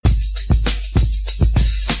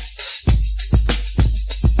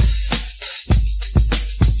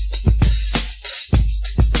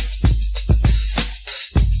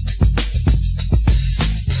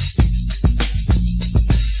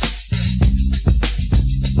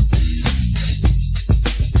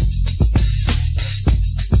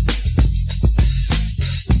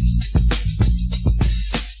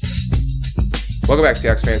Welcome back,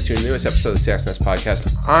 Seahawks fans, to the newest episode of the Seahawks Nest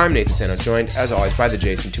podcast. I'm Nathan Sano, joined, as always, by the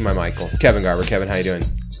Jason, to my Michael, Kevin Garber. Kevin, how you doing?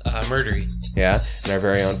 Murdery. Yeah, and our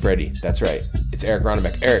very own Freddie. That's right. It's Eric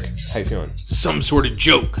Ronnebeck. Eric, how you feeling? Some sort of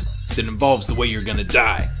joke that involves the way you're gonna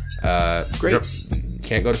die. Great.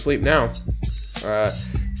 Can't go to sleep now.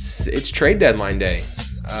 It's trade deadline day.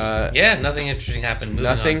 Yeah, nothing interesting happened.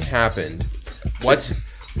 Nothing happened. What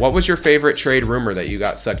was your favorite trade rumor that you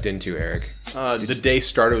got sucked into, Eric? The day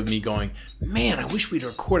started with me going, man, I wish we'd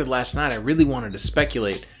recorded last night. I really wanted to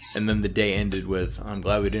speculate. And then the day ended with, I'm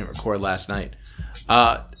glad we didn't record last night.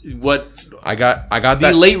 What I got the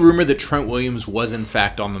that late rumor that Trent Williams was in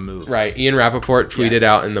fact on the move. right. Ian Rappaport tweeted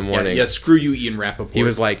out in the morning. Yeah, screw you, Ian Rappaport. He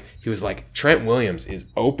was like, Trent Williams is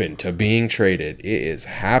open to being traded. It is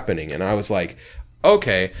happening. And I was like,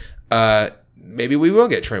 okay, maybe we will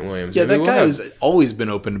get Trent Williams. Yeah, Maybe that guy has always been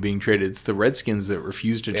open to being traded. It's the Redskins that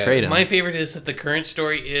refused to trade him. My favorite is that the current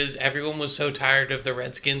story is everyone was so tired of the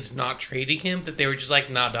Redskins not trading him that they were just like,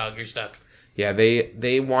 nah, dog, you're stuck. Yeah,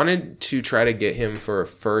 they wanted to try to get him for a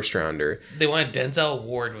first rounder. They wanted Denzel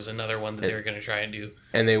Ward was another one that they were going to try and do.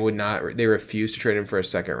 And they would not. They refused to trade him for a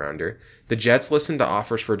second rounder. The Jets listened to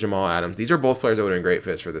offers for Jamal Adams. These are both players that would have been great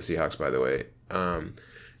fits for the Seahawks, by the way.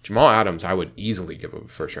 Jamal Adams, I would easily give a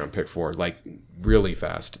first round pick for, like, really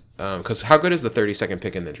fast. Because how good is the 32nd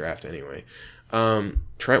pick in the draft anyway?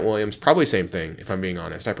 Trent Williams, probably same thing, if I'm being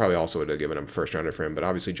honest. I probably also would have given him a first rounder for him, but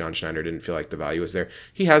obviously John Schneider didn't feel like the value was there.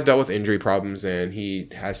 He has dealt with injury problems, and he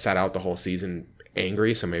has sat out the whole season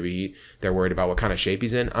angry, so maybe they're worried about what kind of shape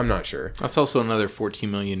he's in. I'm not sure. That's also another $14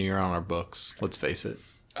 million a year on our books. Let's face it.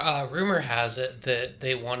 Rumor has it that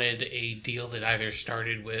they wanted a deal that either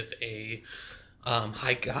started with a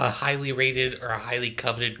highly rated or a highly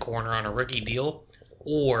coveted corner on a rookie deal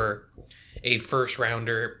or a first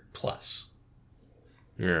rounder plus.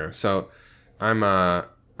 Yeah, so I'm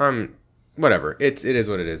whatever. It is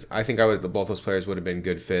what it is. I think both those players would have been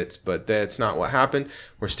good fits, but that's not what happened.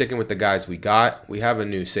 We're sticking with the guys we got. We have a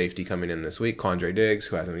new safety coming in this week, Quandre Diggs,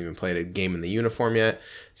 who hasn't even played a game in the uniform yet.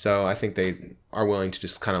 So I think they are willing to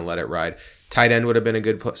just kind of let it ride. Tight end would have been a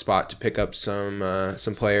good spot to pick up some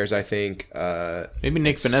players, I think. Maybe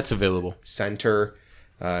Nick Vanette's available. Center.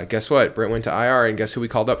 Guess what? Brent went to IR, and guess who we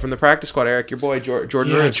called up from the practice squad, Eric? Your boy,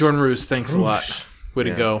 Jordan Roos. Jordan Roos. Thanks a lot. Way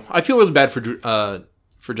to go. I feel really bad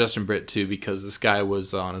for Justin Britt, too, because this guy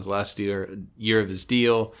was on his last year of his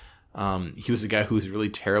deal. He was a guy who was really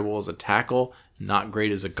terrible as a tackle, not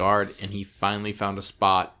great as a guard, and he finally found a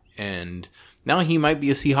spot. And now he might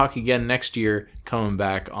be a Seahawk again next year, coming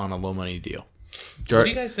back on a low-money deal. What do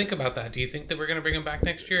you guys think about that? Do you think that we're going to bring him back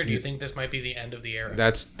next year, or do you think this might be the end of the era?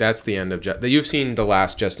 That's the end of you've seen the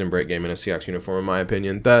last Justin Britt game in a Seahawks uniform, in my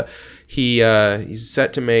opinion. He's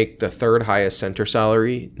set to make the third highest center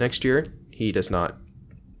salary next year. He does not.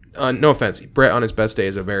 No offense, Britt on his best day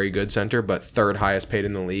is a very good center, but third highest paid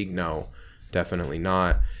in the league, no, definitely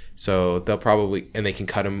not. So they'll probably, and they can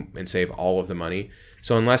cut him and save all of the money.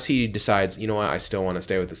 So unless he decides, you know what, I still want to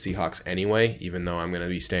stay with the Seahawks anyway, even though I'm going to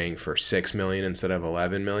be staying for $6 million instead of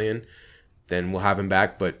 $11 million, then we'll have him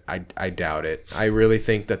back. But I doubt it. I really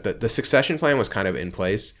think that the succession plan was kind of in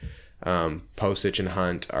place. Posich and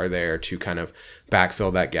Hunt are there to kind of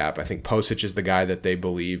backfill that gap. I think Posich is the guy that they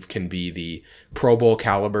believe can be the Pro Bowl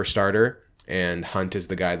caliber starter, and Hunt is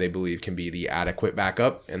the guy they believe can be the adequate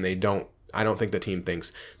backup. And I don't think the team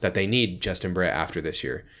thinks that they need Justin Britt after this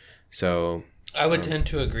year. So I would tend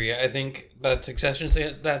to agree. I think that succession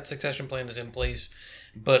plan is in place,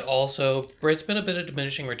 but also Britt's been a bit of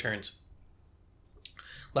diminishing returns.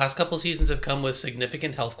 Last couple seasons have come with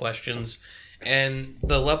significant health questions, and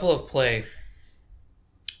the level of play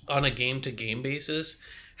on a game-to-game basis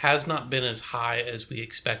has not been as high as we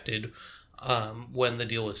expected when the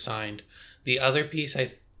deal was signed. The other piece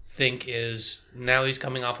I think is now he's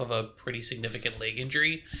coming off of a pretty significant leg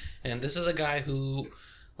injury, and this is a guy who,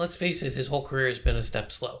 let's face it, his whole career has been a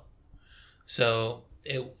step slow. So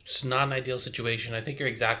it's not an ideal situation. I think you're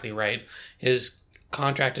exactly right. His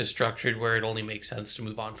contract is structured where it only makes sense to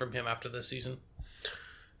move on from him after this season.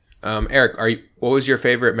 Eric, what was your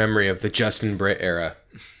favorite memory of the Justin Britt era?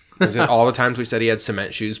 Was it all the times we said he had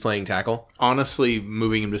cement shoes playing tackle? Honestly,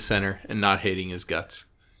 moving him to center and not hating his guts.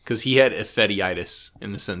 Because he had Effetti-itis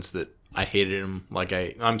in the sense that I hated him like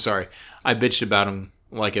I bitched about him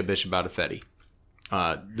like I bitched about Effetti.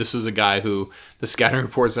 This was a guy who the scouting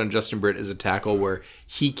reports on Justin Britt is a tackle where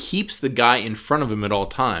he keeps the guy in front of him at all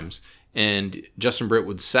times. And Justin Britt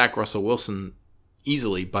would sack Russell Wilson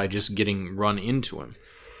easily by just getting run into him.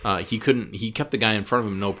 He kept the guy in front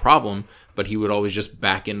of him no problem, but he would always just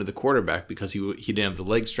back into the quarterback because he didn't have the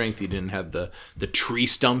leg strength. He didn't have the tree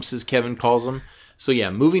stumps, as Kevin calls them. So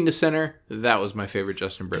yeah, moving to center, that was my favorite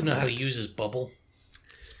Justin Britt. Do you know how to use his bubble?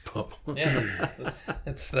 His bubble. Yeah,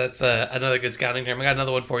 that's another good scouting term. I got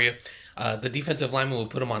another one for you. The defensive lineman will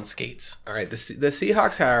put him on skates. All right, the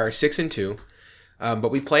Seahawks are 6-2,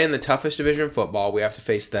 but we play in the toughest division of football. We have to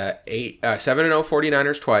face the 7-0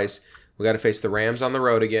 49ers twice. We got to face the Rams on the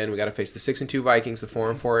road again. We got to face the 6-2 Vikings, the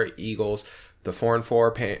 4-4 Eagles, the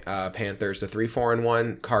 4-4 Panthers, the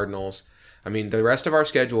 3-4-1 Cardinals. I mean, the rest of our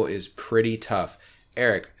schedule is pretty tough.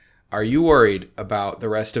 Eric, are you worried about the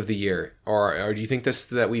rest of the year, or do you think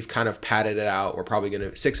that we've kind of padded it out? We're probably going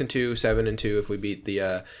to 6-2, 7-2 if we beat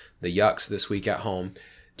the Yucks this week at home.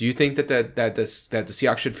 Do you think that the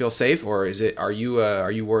Seahawks should feel safe, or are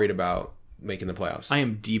you worried about making the playoffs? I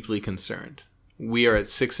am deeply concerned. We are at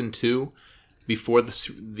 6-2. Before the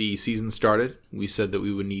season started, we said that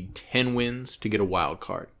we would need 10 wins to get a wild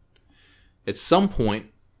card. At some point,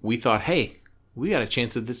 we thought, hey, we got a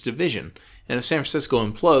chance at this division. And if San Francisco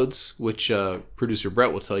implodes, which producer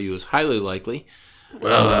Brett will tell you is highly likely.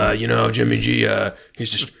 Well, Jimmy G, he's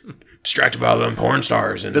just distracted by all them porn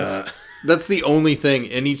stars. And that's the only thing.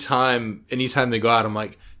 Anytime they go out, I'm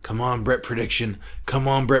like, come on, Brett prediction. Come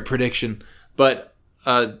on, Brett prediction. But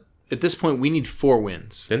at this point, we need 4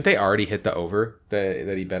 wins. Didn't they already hit the over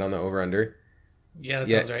that he bet on the over-under? Yeah, that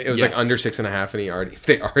sounds right. It was like under 6.5, and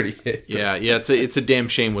they already hit. Yeah. It's a damn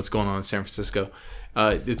shame what's going on in San Francisco.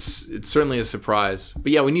 It's certainly a surprise.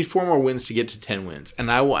 But yeah, we need 4 more wins to get to 10 wins. And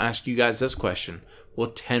I will ask you guys this question. Will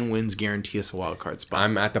 10 wins guarantee us a wild card spot?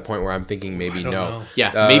 I'm at the point where I'm thinking maybe no. Know.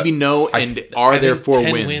 Yeah, maybe no. And are there 4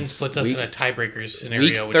 wins? 10 wins puts us in a tiebreaker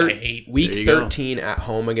scenario, which I hate. Week 13 at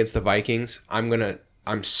home against the Vikings.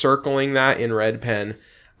 I'm circling that in red pen.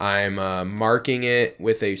 I'm marking it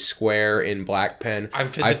with a square in black pen. I'm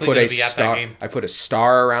physically going to be at that game. I put a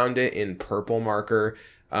star around it in purple marker.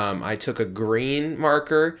 I took a green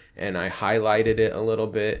marker and I highlighted it a little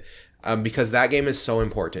bit because that game is so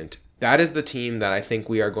important. That is the team that I think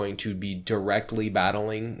we are going to be directly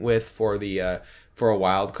battling with for a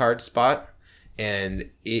wild card spot. And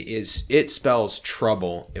it spells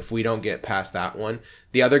trouble if we don't get past that one.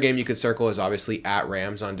 The other game you could circle is obviously at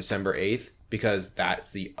Rams on December 8th because that's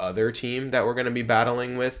the other team that we're going to be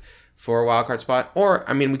battling with for a wild card spot. Or,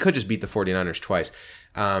 I mean, we could just beat the 49ers twice.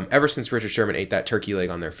 Ever since Richard Sherman ate that turkey leg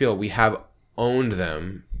on their field, we have owned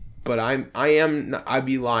them. But I'd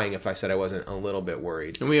be lying if I said I wasn't a little bit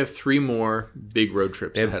worried. And we have 3 more big road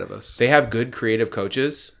trips ahead of us. They have good creative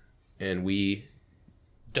coaches, and we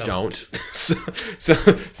don't.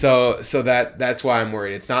 so that's why I'm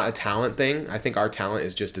worried. It's not a talent thing. I think our talent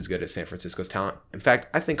is just as good as San Francisco's talent. In fact,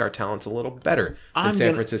 I think our talent's a little better than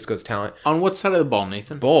San Francisco's talent. On what side of the ball,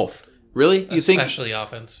 Nathan? Both. Really? You think? Especially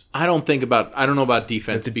offense. I don't know about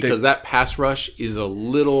defense because that pass rush is a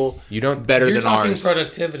little better than ours. You're talking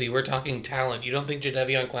productivity. We're talking talent. You don't think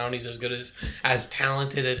Jadeveon Clowney's as good as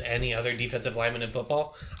talented as any other defensive lineman in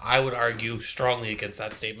football? I would argue strongly against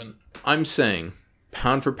that statement. I'm saying,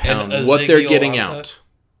 pound for pound, what they're getting out.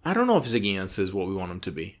 I don't know if Ziggy Ansah is what we want him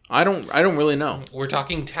to be. I don't really know. We're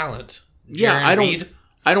talking talent. Yeah,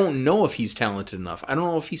 I don't know if he's talented enough. I don't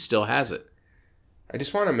know if he still has it. I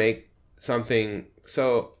just want to make something.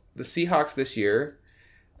 So the Seahawks this year,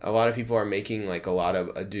 a lot of people are making like a lot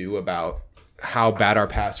of ado about how bad our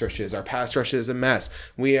pass rush is. Our pass rush is a mess.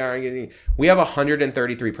 We have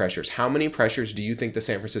 133 pressures. How many pressures do you think the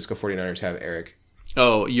San Francisco 49ers have, Eric?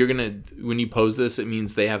 Oh, when you pose this, it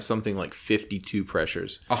means they have something like 52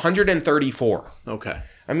 pressures. 134. Okay.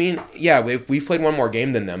 I mean, yeah, we've played one more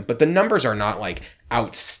game than them, but the numbers are not like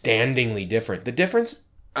outstandingly different. The difference...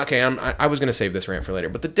 Okay, I was going to save this rant for later,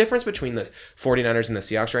 but the difference between the 49ers and the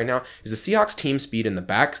Seahawks right now is the Seahawks team speed in the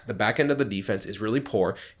back end of the defense is really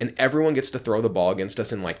poor, and everyone gets to throw the ball against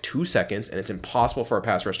us in like 2 seconds, and it's impossible for a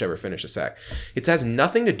pass rush to ever finish a sack. It has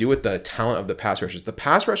nothing to do with the talent of the pass rushers. The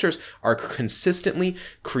pass rushers are consistently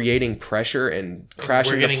creating pressure and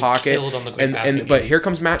crashing the pocket. But here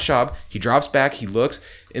comes Matt Schaub. He drops back, he looks,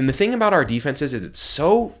 and the thing about our defenses is it's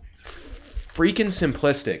so freaking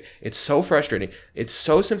simplistic. It's so frustrating. It's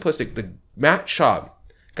so simplistic. The Matt Schaub,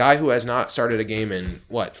 guy who has not started a game in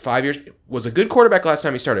 5 years, was a good quarterback last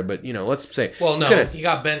time he started. But let's say, he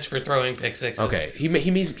got benched for throwing pick sixes. Okay,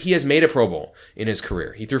 he has made a Pro Bowl in his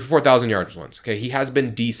career. He threw for 4,000 yards once. Okay, he has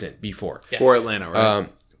been decent before for Atlanta, right?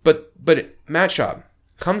 But Matt Schaub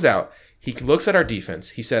comes out. He looks at our defense.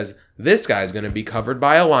 He says, "This guy's going to be covered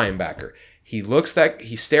by a linebacker."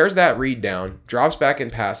 He stares that read down, drops back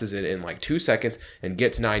and passes it in like 2 seconds and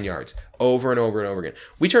gets 9 yards over and over and over again.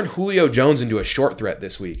 We turned Julio Jones into a short threat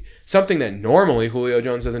this week. Something that normally Julio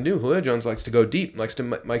Jones doesn't do. Julio Jones likes to go deep, likes to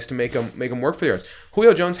make him work for the yards.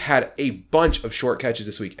 Julio Jones had a bunch of short catches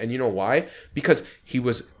this week. And you know why? Because he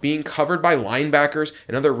was being covered by linebackers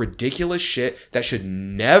and other ridiculous shit that should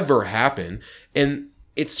never happen. And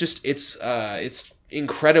it's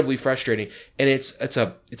incredibly frustrating, and it's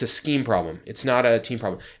a scheme problem. It's not a team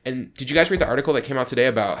problem. And did you guys read the article that came out today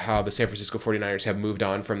about how the San Francisco 49ers have moved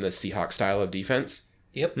on from the Seahawks style of defense?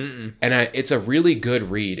 Yep. And it's a really good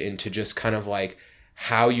read into just kind of like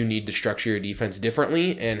how you need to structure your defense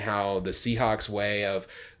differently, and how the Seahawks way of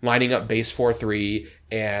lining up base 4-3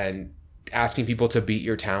 and asking people to beat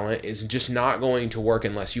your talent is just not going to work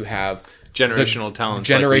unless you have generational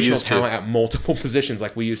talent at multiple positions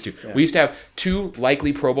like we used to. Yeah. We used to have 2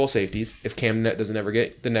 likely Pro Bowl safeties if Cam Newton doesn't ever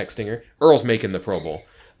get the next stinger. Earl's making the Pro Bowl.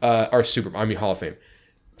 Hall of Fame.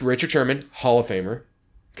 Richard Sherman, Hall of Famer.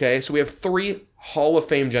 Okay, so we have 3 Hall of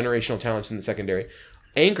Fame generational talents in the secondary,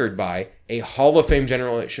 anchored by a Hall of Fame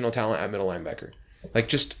generational talent at middle linebacker. Like,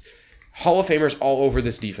 just Hall of Famers all over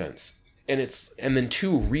this defense. And then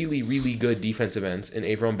 2 really, really good defensive ends in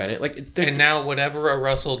Avron Bennett. And now whatever a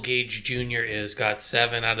Russell Gage Jr. is got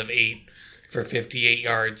 7 out of 8 for 58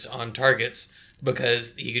 yards on targets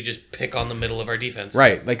because he could just pick on the middle of our defense.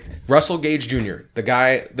 Right. Like Russell Gage Jr., the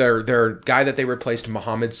guy, their guy that they replaced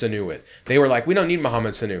Mohamed Sanu with. They were like, we don't need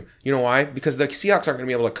Mohamed Sanu. You know why? Because the Seahawks aren't going to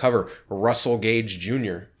be able to cover Russell Gage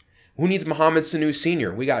Jr. Who needs Mohamed Sanu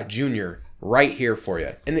Sr.? We got Jr. right here for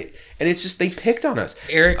you. And it's just, they picked on us.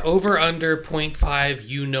 Eric, over under 0.5,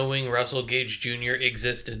 you knowing Russell Gage Jr.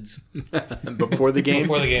 existed. Before the game?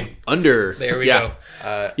 Before the game. Under. There we go.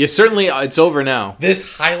 Yeah, certainly it's over now.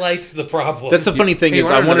 This highlights the problem. That's the funny thing is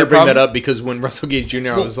I wanted to bring that up because when Russell Gage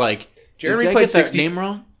Jr., I was like, Jaron Reed played 60 name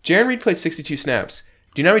wrong? Jaron Reed played 62 snaps.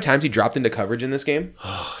 Do you know how many times he dropped into coverage in this game?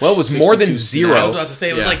 Well, it was more than 0. I was about to say,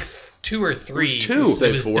 it was like 2 or 3. It was 2.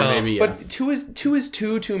 It was 4 dumb. maybe, yeah. But 2 is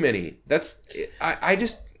too many. That's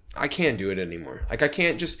I can't do it anymore. Like I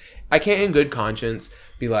can't in good conscience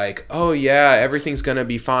be like, oh yeah, everything's gonna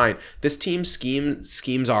be fine. This team's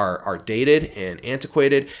schemes are dated and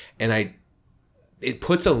antiquated, and it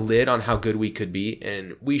puts a lid on how good we could be,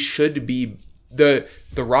 and we should be the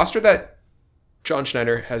roster that John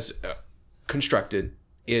Schneider has constructed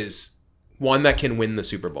is one that can win the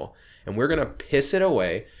Super Bowl, and we're gonna piss it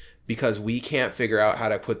away because we can't figure out how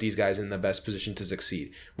to put these guys in the best position to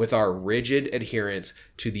succeed with our rigid adherence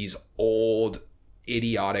to these old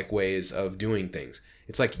idiotic ways of doing things.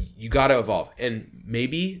 It's like, you got to evolve. And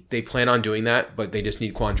maybe they plan on doing that, but they just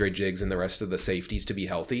need Quandre Diggs and the rest of the safeties to be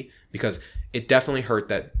healthy, because it definitely hurt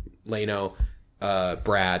that Leno,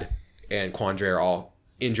 Brad, and Quandre are all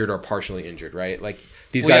injured or partially injured, right? Like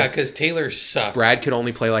these guys. Yeah, because Taylor sucked. Brad could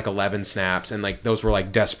only play like 11 snaps, and like those were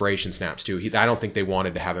like desperation snaps too. I don't think they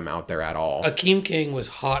wanted to have him out there at all. Akeem King was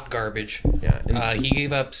hot garbage. Yeah, he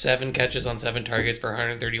gave up 7 catches on 7 targets for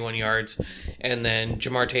 131 yards, and then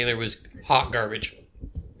Jamar Taylor was hot garbage.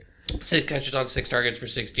 6 catches on 6 targets for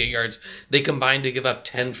 68 yards. They combined to give up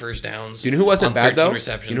 10 first downs. Do you know who wasn't bad though?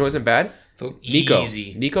 Receptions. You know who wasn't bad? Nico.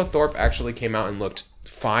 Easy. Nico Thorpe actually came out and looked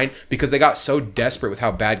fine, because they got so desperate with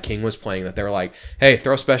how bad King was playing that they were like, hey,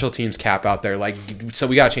 throw special teams cap out there, like, so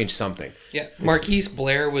we gotta change something. Yeah, Marquise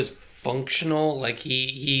Blair was functional. Like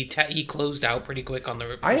he closed out pretty quick on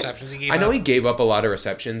the receptions he gave. I know he gave up a lot of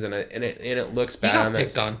receptions, and it looks bad on that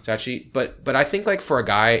stat sheet, but I think like for a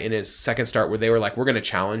guy in his second start where they were like, we're gonna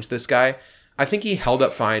challenge this guy, I think he held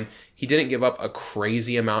up fine. He didn't give up a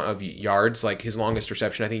crazy amount of yards. Like his longest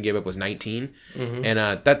reception I think he gave up was 19. Mm-hmm.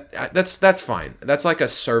 And that's fine. That's like a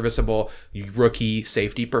serviceable rookie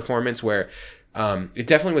safety performance where it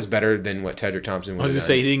definitely was better than what Tedrick Thompson was. I was going to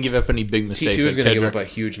say he didn't give up any big mistakes. T2 is going to give up a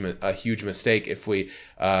huge mistake if we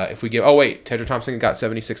give. Oh wait, Tedrick Thompson got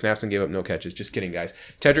 76 snaps and gave up no catches. Just kidding, guys.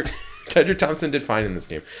 Tedrick Thompson did fine in this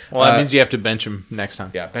game. Well, that means you have to bench him next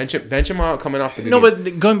time. Yeah, bench him out coming off the good games.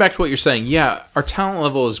 But going back to what you're saying, yeah, our talent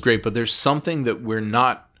level is great, but there's something that we're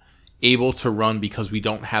not able to run because we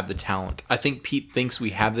don't have the talent. I think Pete thinks we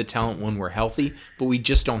have the talent when we're healthy, but we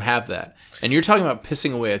just don't have that. And you're talking about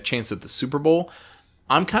pissing away a chance at the Super Bowl.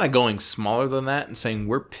 I'm kind of going smaller than that and saying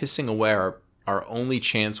we're pissing away our only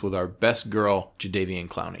chance with our best girl, Jadeveon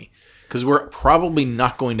Clowney. Because we're probably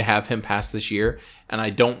not going to have him past this year, and I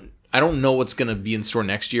don't know what's going to be in store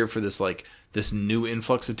next year for this like this new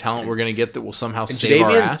influx of talent we're going to get that will somehow save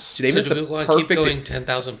our ass. Jadeveon's So do we the want to keep perfect. going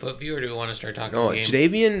 10,000 foot view, or do we want to start talking No, game?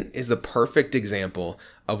 Jadeveon is the perfect example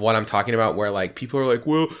of what I'm talking about. Where like people are like,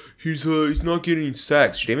 well, he's not getting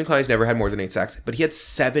sacks. Jadeveon Clowney's never had more than 8 sacks, but he had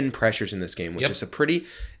 7 pressures in this game, which Yep. is a pretty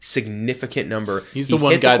significant number. He's He the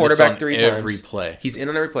one hit guy that's on 3 every times. play. He's in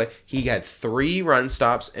on every play. He had 3 run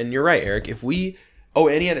stops, and you're right, Eric. If we, and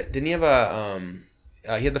didn't he have a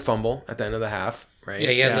he had the fumble at the end of the half, right? Yeah,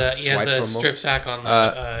 he had the Swipe fumble. strip sack on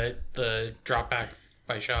the drop back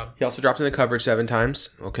by Schaub. He also dropped into coverage 7 times.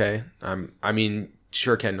 Okay, I mean,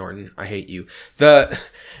 sure, Ken Norton, I hate you. I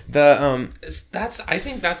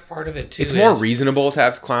think that's part of it too. It's more reasonable to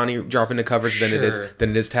have Clowney drop into coverage Sure. than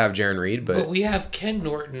it is to have Jaron Reed, But but we have Ken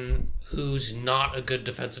Norton, who's not a good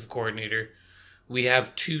defensive coordinator. We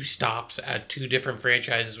have 2 stops at 2 different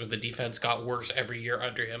franchises where the defense got worse every year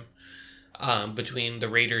under him. Between the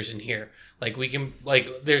Raiders and here,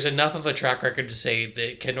 there's enough of a track record to say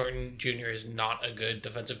that Ken Norton Jr. is not a good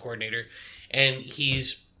defensive coordinator, and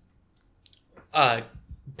he's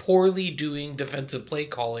poorly doing defensive play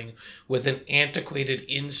calling with an antiquated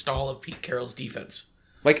install of Pete Carroll's defense.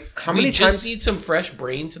 like how We many just times? need some fresh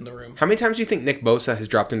brains in the room. How many times do you think Nick Bosa has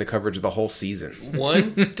dropped into coverage the whole season?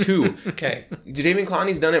 1, 2. okay. Jadeveon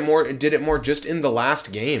Clowney's did it more just in the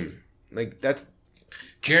last game. Like that's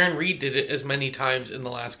Jaron Reed did it as many times in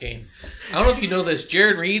the last game. I don't know if you know this.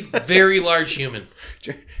 Jaron Reed, very large human.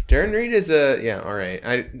 Jaron Reed is all right.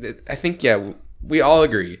 I think we all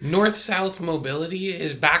agree. North-south mobility,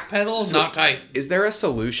 his back pedal, not tight. Is there a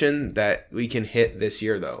solution that we can hit this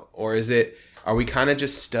year though, or are we kind of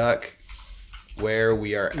just stuck where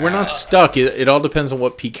we are? We're not stuck. It all depends on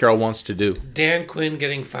what Pete Carroll wants to do. Dan Quinn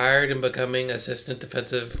getting fired and becoming assistant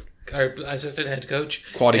head coach,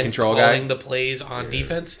 Quality and control guy. calling the plays on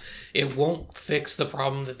defense. It won't fix the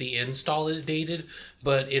problem that the install is dated,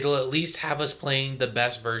 but it'll at least have us playing the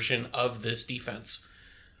best version of this defense.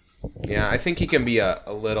 Yeah, I think he can be a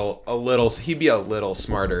little. He'd be a little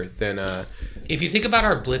smarter than If you think about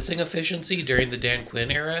our blitzing efficiency during the Dan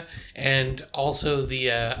Quinn era, and also the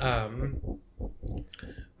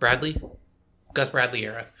Gus Bradley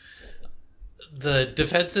era, the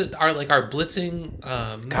defensive our blitzing.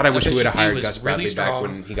 God, I wish we would have efficiency hired was Gus Bradley really back strong.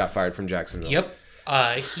 when he got fired from Jacksonville. Yep.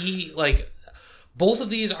 Both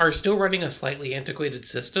of these are still running a slightly antiquated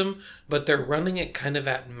system, but they're running it kind of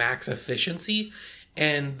at max efficiency,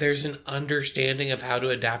 and there's an understanding of how to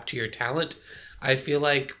adapt to your talent. I feel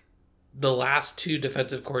like the last 2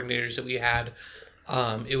 defensive coordinators that we had,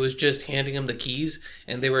 it was just handing them the keys,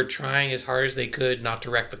 and they were trying as hard as they could not to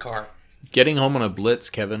wreck the car. Getting home on a blitz,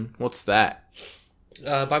 Kevin. What's that?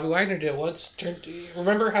 Bobby Wagner did it once.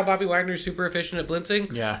 Remember how Bobby Wagner's super efficient at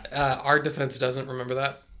blitzing? Yeah. Our defense doesn't remember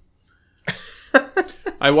that.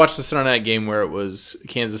 I watched the Sunday night game where it was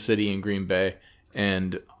Kansas City and Green Bay,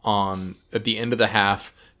 and at the end of the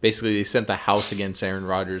half, basically they sent the house against Aaron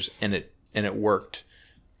Rodgers, and it worked.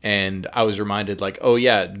 And I was reminded, like, oh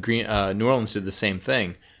yeah, New Orleans did the same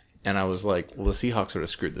thing, and I was like, well, the Seahawks would have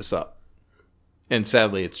screwed this up. And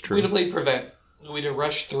sadly, it's true. We'd have played prevent. We'd have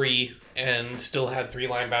rushed 3 and still had 3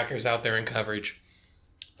 linebackers out there in coverage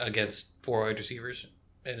against 4 wide receivers,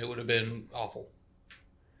 and it would have been awful.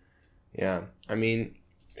 Yeah, I mean,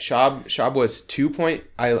 Schaub was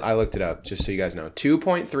I looked it up just so you guys know,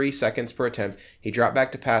 2.3 seconds per attempt. He dropped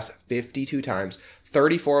back to pass 52 times.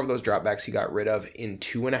 34 of those dropbacks he got rid of in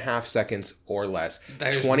 2.5 seconds or less.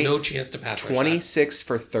 There's no chance to pass. 26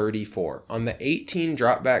 for 34 on the 18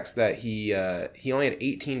 dropbacks that he only had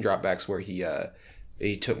 18 dropbacks where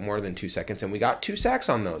he took more than 2 seconds, and we got 2 sacks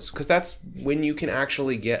on those because that's when you can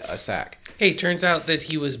actually get a sack. Hey, turns out that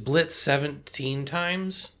he was blitzed 17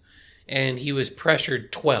 times, and he was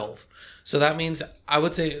pressured 12. So that means I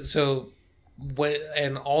would say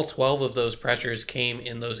and all 12 of those pressures came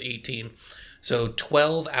in those 18. So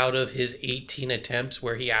 12 out of his 18 attempts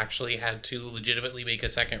where he actually had to legitimately make a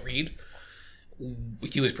second read,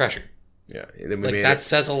 he was pressured. Yeah, that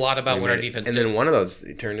says a lot about what our defense did. And then one of those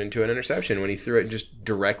turned into an interception when he threw it just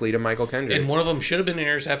directly to Michael Kendricks. And one of them should have been an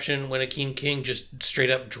interception when Akeem King just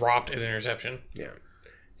straight up dropped an interception. Yeah.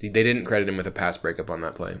 They didn't credit him with a pass breakup on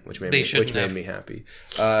that play, which made me happy.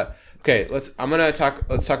 Okay, let's talk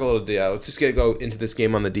a little. Let's just go into this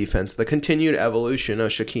game on the defense. The continued evolution of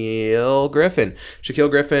Shaquill Griffin. Shaquill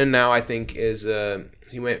Griffin now I think is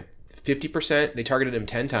he went 50%. They targeted him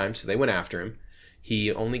 10 times, so they went after him.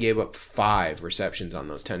 He only gave up 5 receptions on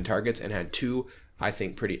those 10 targets and had 2, I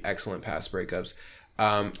think, pretty excellent pass breakups.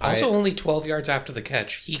 Also, only 12 yards after the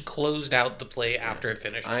catch, he closed out the play after it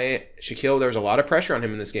finished. Shaquille, there was a lot of pressure on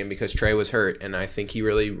him in this game because Trey was hurt, and I think he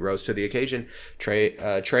really rose to the occasion. Trey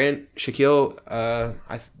and Shaquille,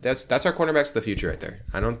 that's our cornerbacks of the future right there.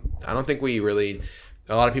 I don't think we really.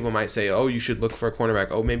 A lot of people might say, "Oh, you should look for a cornerback.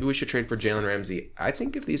 Oh, maybe we should trade for Jalen Ramsey." I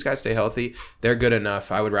think if these guys stay healthy, they're good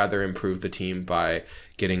enough. I would rather improve the team by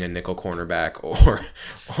getting a nickel cornerback or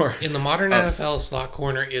in the modern NFL, slot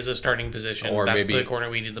corner is a starting position. Or that's maybe the corner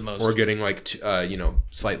we need the most. Or getting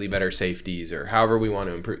slightly better safeties or however we want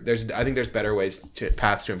to improve. I think there's better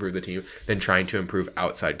paths to improve the team than trying to improve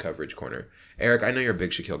outside coverage corner. Eric, I know you're a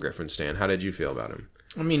big Shaquille Griffin stan. How did you feel about him?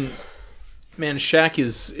 I mean, man, Shaq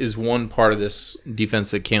is one part of this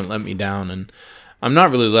defense that can't let me down, and I'm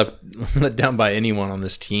not really let down by anyone on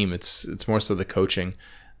this team. It's more so the coaching.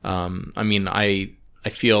 I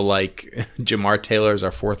feel like Jamar Taylor is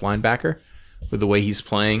our fourth linebacker with the way he's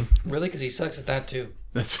playing. Really, because he sucks at that too.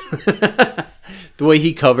 That's the way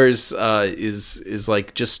he covers is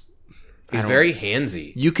like just. He's very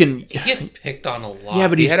handsy. He gets picked on a lot. Yeah,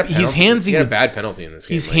 but he's handsy. He had a bad penalty in this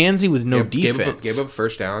game. He's handsy with no defense. Gave up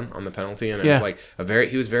first down on the penalty, and it was like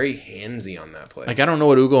he was very handsy on that play. Like, I don't know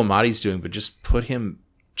what Ugo Amadi's doing, but just put him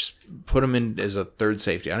in as a third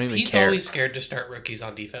safety. I don't even care. He's always scared to start rookies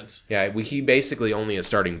on defense. Yeah, he basically only is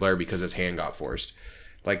starting Blair because his hand got forced.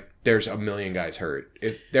 Like, there's a million guys hurt.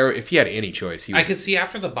 If he had any choice, he would. I could see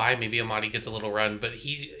after the bye maybe Amadi gets a little run, but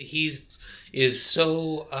he is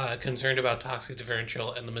so concerned about toxic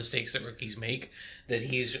differential and the mistakes that rookies make that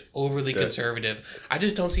he's overly conservative. I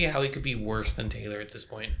just don't see how he could be worse than Taylor at this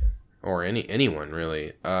point. Or anyone,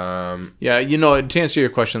 really. Yeah, to answer your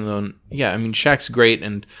question, though, yeah, I mean, Shaq's great,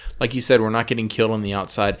 and like you said, we're not getting killed on the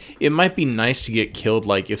outside. It might be nice to get killed,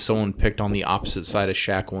 like, if someone picked on the opposite side of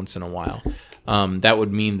Shaq once in a while. That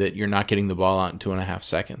would mean that you're not getting the ball out in 2.5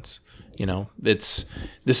 seconds. This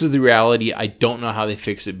is the reality. I don't know how they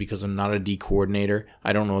fix it because I'm not a D coordinator.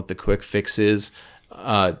 I don't know what the quick fix is.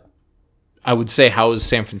 I would say, how is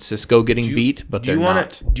San Francisco getting beat? But they're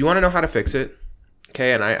not. Do you want to know how to fix it?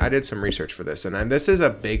 Okay, and I did some research for this, and this is a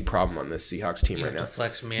big problem on this Seahawks team right now.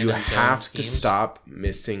 You have to stop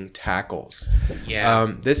missing tackles.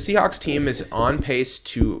 Yeah. This Seahawks team is on pace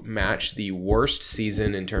to match the worst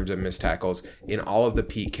season in terms of missed tackles in all of the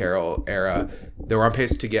Pete Carroll era. They're on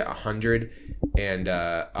pace to get 100 and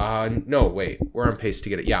we're on pace to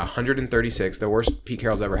get 136. The worst Pete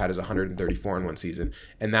Carroll's ever had is 134 in one season,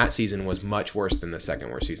 and that season was much worse than the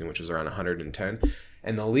second worst season, which was around 110.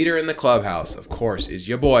 And the leader in the clubhouse, of course, is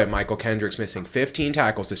your boy, Michael Kendricks, missing 15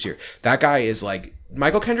 tackles this year. That guy is like...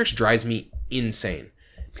 Michael Kendricks drives me insane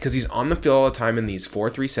because he's on the field all the time in these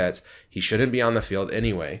 4-3 sets. He shouldn't be on the field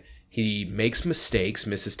anyway. He makes mistakes,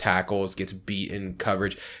 misses tackles, gets beat in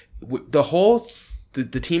coverage.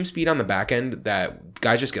 The team speed on the back end, that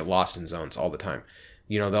guys just get lost in zones all the time.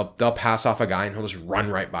 They'll pass off a guy and he'll just run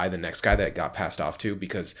right by the next guy that got passed off to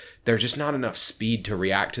because there's just not enough speed to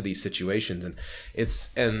react to these situations.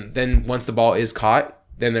 And then once the ball is caught,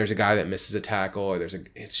 then there's a guy that misses a tackle or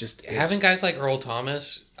having guys like Earl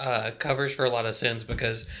Thomas covers for a lot of sins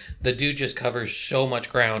because the dude just covers so much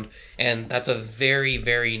ground, and that's a very,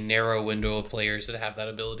 very narrow window of players that have that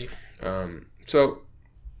ability. So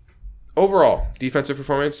overall defensive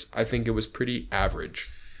performance, I think it was pretty average.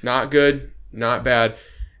 Not good. Not bad.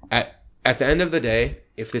 At the end of the day,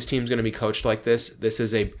 if this team's going to be coached like this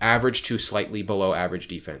is a average to slightly below average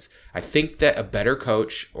defense. I think that a better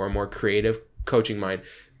coach or a more creative coaching mind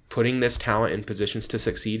putting this talent in positions to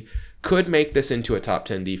succeed could make this into a top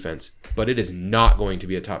 10 defense, but it is not going to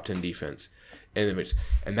be a top 10 defense. And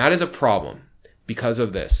that is a problem because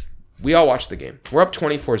of this. We all watched the game. We're up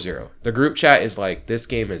 24-0. The group chat is like, this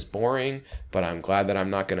game is boring, but I'm glad that I'm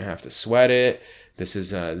not going to have to sweat it. This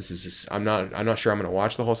is I'm not sure I'm going to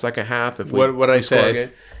watch the whole second half. If what I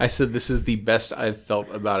said, I said this is the best I've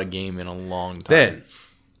felt about a game in a long time. Then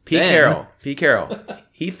Pete Carroll,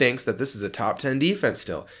 he thinks that this is a top 10 defense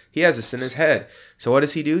still. He has this in his head. So what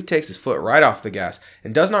does he do? Takes his foot right off the gas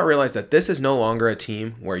and does not realize that this is no longer a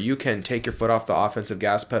team where you can take your foot off the offensive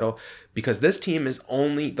gas pedal, because this team is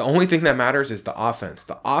the only thing that matters is the offense.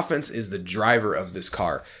 The offense is the driver of this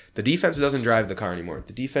car. The defense doesn't drive the car anymore.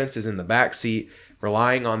 The defense is in the back seat,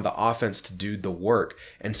 relying on the offense to do the work.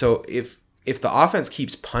 And so if the offense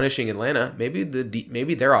keeps punishing Atlanta, maybe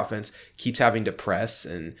their offense keeps having to press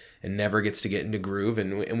and never gets to get into groove,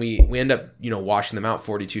 and we end up washing them out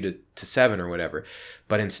 42-7 or whatever.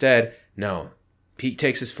 But instead, no. Pete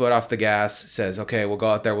takes his foot off the gas, says, "Okay, we'll go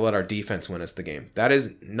out there. We'll let our defense win us the game." That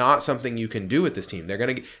is not something you can do with this team.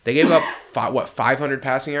 They gave up 500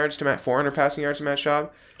 passing yards to Matt, 400 passing yards to Matt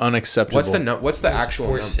Schaub. unacceptable. What's the actual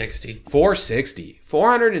number? 460.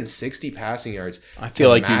 460 passing yards. I feel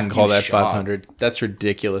like you Matthew can call that Schaub. 500. That's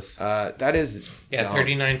ridiculous. That is dumb.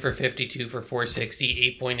 39 for 52 for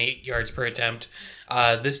 460, 8.8 yards per attempt.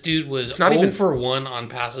 This dude was not 0 even- for 1 on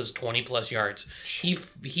passes 20 plus yards.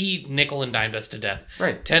 He nickel and dimed us to death.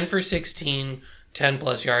 Right. 10 for 16, 10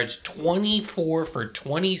 plus yards, 24 for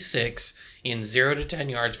 26 in 0 to 10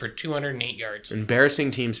 yards for 208 yards. Embarrassing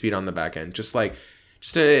team speed on the back end.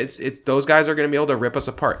 It's those guys are going to be able to rip us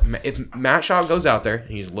apart. If Matt Schaub goes out there and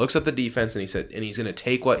he looks at the defense and he's going to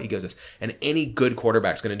take what he goes this, and any good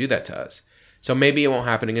quarterback's going to do that to us. So maybe it won't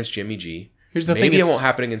happen against Jimmy G. Here's the maybe thing, it won't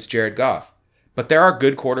happen against Jared Goff. But there are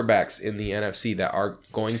good quarterbacks in the NFC that are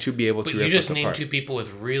going to be able to But rip you us just named apart. two people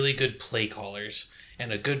with really good play callers,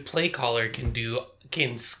 and a good play caller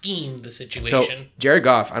can scheme the So situation. Jared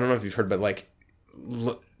Goff, I don't know if you've heard, but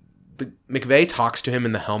McVay talks to him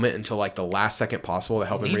in the helmet until like the last second possible to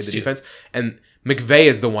help him read Needs the to. defense. And McVay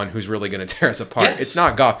is the one who's really going to tear us apart. Yes. It's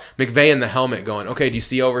not Goff. McVay in the helmet going, okay, do you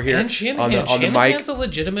see over here And Shanahan. on the mic? Shanahan's a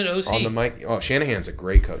legitimate OC. On the mic. Oh, Shanahan's a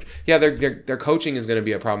great coach. Yeah, their coaching is going to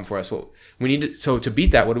be a problem for us. Well, we need to, so to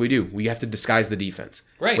beat that, what do? We have to disguise the defense.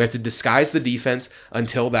 Right. We have to disguise the defense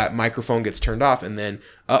until that microphone gets turned off, and then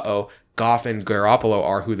Goff and Garoppolo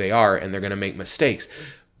are who they are, and they're going to make mistakes.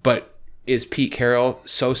 But is Pete Carroll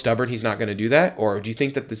so stubborn he's not going to do that, or do you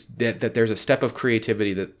think that that there's a step of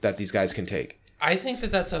creativity that these guys can take? I think that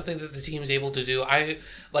that's something that the team's able to do.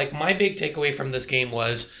 My big takeaway from this game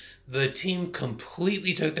was the team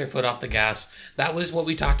completely took their foot off the gas. That was what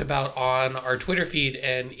we talked about on our Twitter feed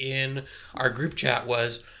and in our group chat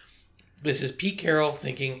was this is Pete Carroll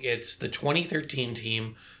thinking it's the 2013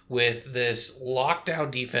 team with this lockdown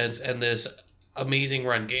defense and this amazing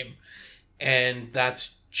run game. And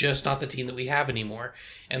that's just not the team that we have anymore.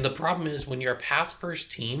 And the problem is when you're a pass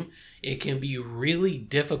first team, it can be really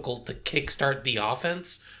difficult to kickstart the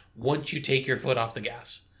offense once you take your foot off the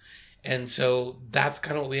gas. And so that's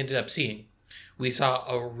kind of what we ended up seeing. We saw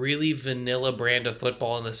a really vanilla brand of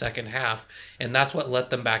football in the second half, and that's what let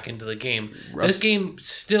them back into the game. This game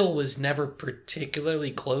still was never particularly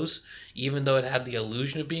close, even though it had the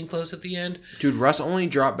illusion of being close at the end. Dude, Russ only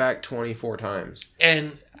dropped back 24 times.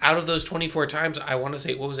 And out of those 24 times, I want to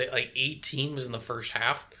say, what was it, like 18 was in the first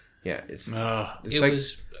half? Yeah, it's It like,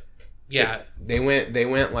 was, yeah. They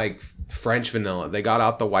went like French vanilla. They got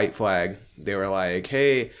out the white flag. They were like,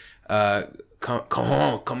 "Hey,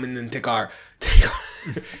 come in and take our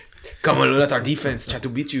come and let our defense try to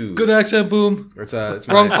beat you." Good accent, Boom. It's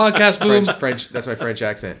my Wrong podcast, Boom. French. That's my French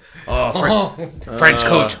accent. French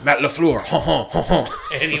coach Matt LaFleur.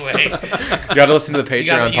 Anyway, You got to listen to the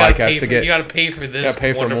Patreon podcast to get. You got to pay for this.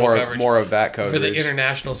 Pay for wonderful more of that coverage for the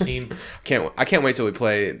international scene. I can't wait till we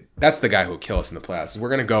play. That's the guy who will kill us in the playoffs.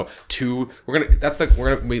 We're gonna go to.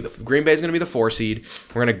 Green Bay is gonna be the 4 seed.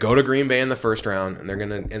 We're gonna go to Green Bay in the first round, and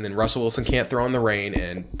then Russell Wilson can't throw in the rain,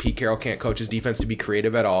 and Pete Carroll can't coach his defense to be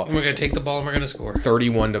creative at all. And we're gonna take the ball and we're gonna score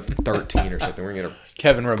 31-13 or something. We're gonna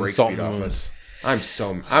Kevin rubbing break salt speed in the off wound. us.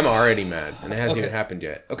 I'm already mad, and it hasn't even happened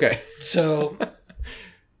yet. Okay. So,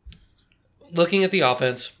 looking at the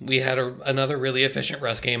offense, we had another really efficient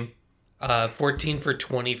rush game. 14 for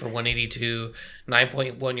 20 for 182,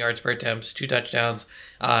 9.1 yards per attempt, 2 touchdowns.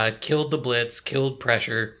 Killed the blitz, killed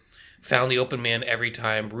pressure, found the open man every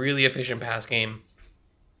time. Really efficient pass game.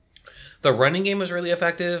 The running game was really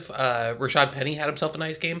effective. Rashad Penny had himself a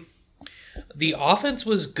nice game. The offense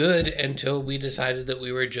was good until we decided that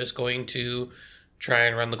we were just going to try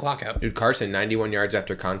and run the clock out. Dude, Carson, 91 yards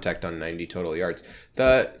after contact on 90 total yards.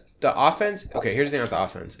 The offense, okay, here's the thing with the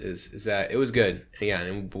offense is that it was good. Yeah,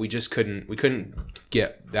 and we couldn't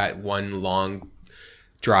get that one long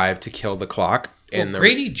drive to kill the clock. And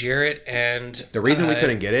Grady Jarrett and the reason we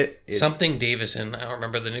couldn't get it is something Davison. I don't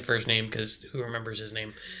remember the first name because who remembers his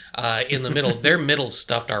name? In the middle, their middle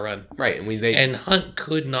stuffed our run. Right, and Hunt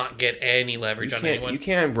could not get any leverage on anyone. You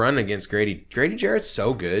can't run against Grady. Grady Jarrett's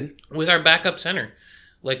so good with our backup center.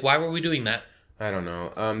 Like, why were we doing that? I don't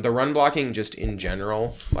know. The run blocking just in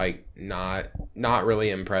general, like not really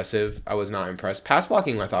impressive. I was not impressed. Pass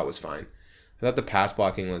blocking I thought was fine. I thought the pass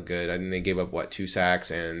blocking looked good. I think they gave up 2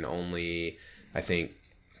 sacks and only I think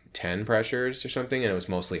 10 pressures or something, and it was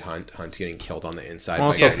mostly Hunt. Hunt's getting killed on the inside.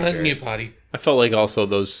 Also, Hunt new potty. I felt like also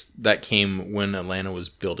that came when Atlanta was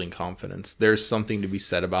building confidence. There's something to be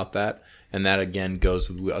said about that, and that again goes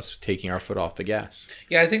with us taking our foot off the gas.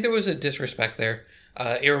 Yeah, I think there was a disrespect there.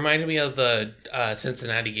 It reminded me of the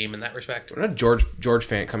Cincinnati game in that respect. What a George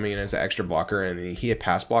Fant coming in as an extra blocker, and he had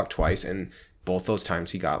pass blocked twice, and both those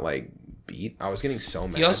times he got beat. I was getting so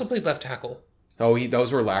mad. He also played left tackle. Oh,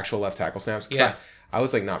 those were actual left tackle snaps. Yeah. I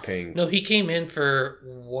was like not paying No, he came in for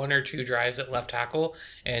 1 or 2 drives at left tackle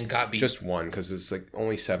and got beat. just one because it's like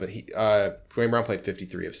only 7. Dwayne Brown played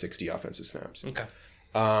 53 of 60 offensive snaps. Okay.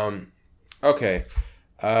 Okay.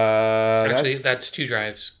 Actually, that's 2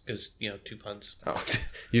 drives because 2 punts. Oh,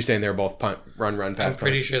 you're saying they're both punt, run, pass. I'm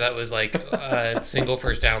pretty sure that was like a single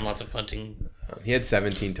first down, lots of punting. He had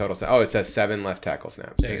 17 total snaps. Oh, it says 7 left tackle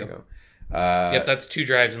snaps. There you go. Yep, that's 2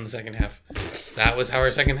 drives in the second half. That was how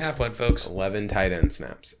our second half went, folks. 11 tight end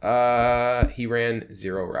snaps. He ran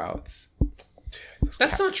 0 routes.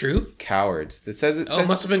 That's not true. Cowards. It says It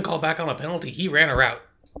must have been called back on a penalty. He ran a route.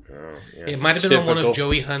 Oh, yeah, It might have been on one of typical.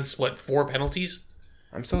 Joey Hunt's 4 penalties.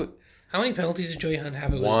 How many penalties did Joey Hunt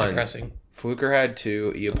have? It was 1. depressing. Fluker had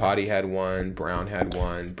 2. Iapati had 1. Brown had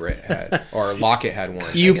 1. Britt had, or Lockett had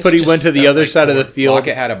 1. Iupati went to the other side of the field,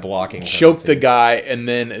 Lockett had a blocking choked the penalty. guy, and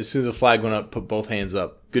then as soon as the flag went up, put both hands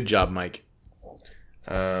up. Good job, Mike.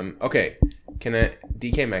 Okay.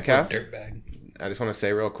 DK Metcalf? Dirtbag. I just want to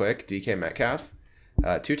say real quick, DK Metcalf,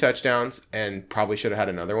 2 touchdowns, and probably should have had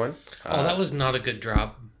another one. That was not a good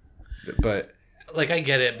drop. But Like, I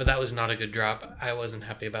get it, but that was not a good drop. I wasn't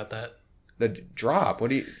happy about that. the drop,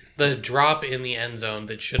 The drop in the end zone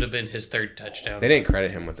that should have been his 3rd touchdown. they didn't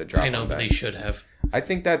credit him with the drop. I know, on but that. they should have. I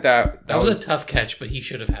think that was a tough catch, but he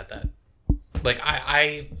should have had that. Like,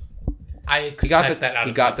 I expect he got the that out he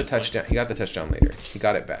of got him the at this point. touchdown. He got the touchdown later. He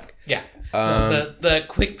got it back. Yeah. No, the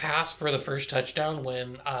quick pass for the first touchdown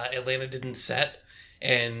when Atlanta didn't set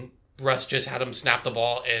and Russ just had him snap the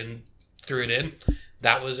ball and threw it in.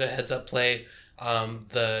 That was a heads up play.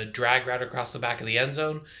 The drag route across the back of the end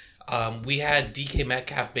zone. We had DK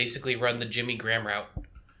Metcalf basically run the Jimmy Graham route.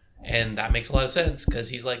 And that makes a lot of sense because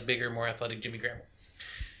he's like bigger, more athletic Jimmy Graham.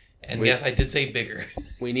 And yes, I did say bigger.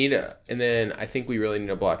 We need and then I think we really need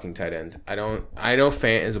a blocking tight end. I know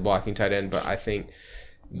Fant is a blocking tight end, but I think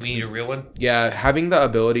We need a real one. yeah, having the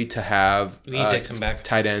ability to have We need Dixon back.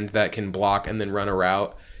 tight end that can block and then run a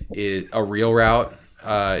route is a real route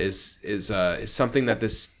is something that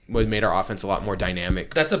this would made our offense a lot more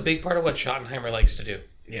dynamic. That's a big part of what Schottenheimer likes to do.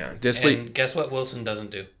 Yeah, Disley And guess what Wilson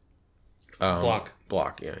doesn't do? Block.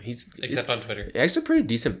 Yeah, he's Except on Twitter. actually a pretty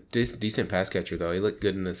decent pass catcher though. He looked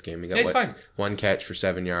good in this game. He got Yeah, he's fine. 1 catch for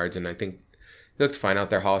 7 yards, and I think he looked fine out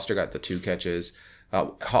there. Hollister got the 2 catches.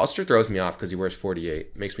 Hollister throws me off because he wears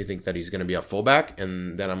 48. Makes me think that he's going to be a fullback,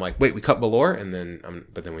 and then I'm like, wait, we cut Ballore, and then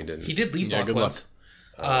but then we didn't. He did lead block good once.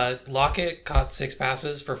 Lockett caught 6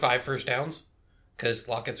 passes for 5 first downs because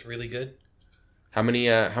Lockett's really good. How many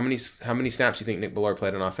snaps do you think Nick Ballore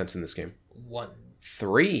played on offense in this game? 1.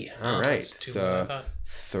 3. All right, That's 2 more than I thought.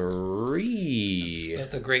 3.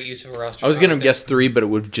 That's a great use of a roster. I was going to spot. guess 3, but it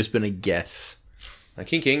would have just been a guess.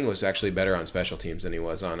 King was actually better on special teams than he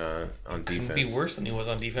was on Couldn't defense. be worse than he was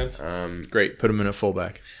on defense. Great. Put him in a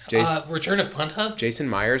fullback. Return of punt hub. Jason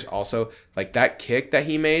Myers also, like that kick that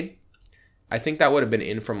he made, I think that would have been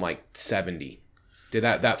in from like 70. Did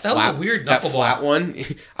that was flat a weird that knuckleball. flat one?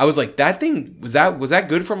 I was like, that thing was that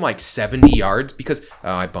good from like 70 yards? Because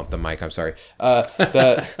I bumped the mic. I'm sorry.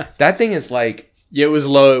 That thing is like Yeah, it was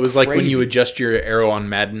low. It was like when Crazy. you adjust your arrow on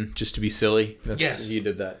Madden just to be silly. Yes. He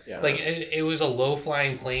did that. Yeah. Like it was a low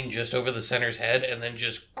flying plane just over the center's head and then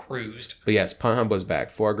just cruised. But yes, punt hub was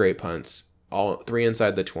back. 4 great punts, all 3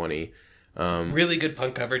 inside the 20. Really good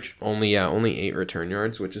punt coverage. Only 8 return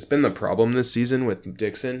yards, which has been the problem this season with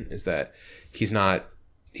Dixon, is that he's had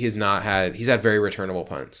very returnable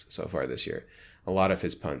punts so far this year. A lot of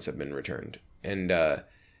his punts have been returned, and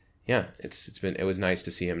yeah, it was nice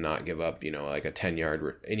to see him not give up, like a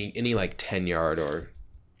 10-yard any like 10-yard or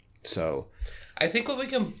so. I think what we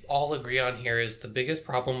can all agree on here is the biggest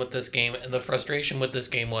problem with this game and the frustration with this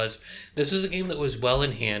game was this was a game that was well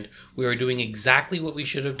in hand. We were doing exactly what we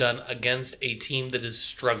should have done against a team that is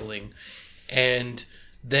struggling. And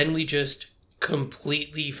then we just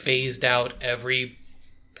completely phased out every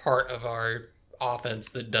part of our offense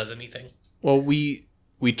that does anything. Well, we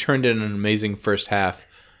turned in an amazing first half.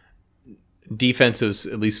 Defense was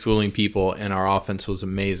at least fooling people, and our offense was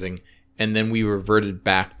amazing. And then we reverted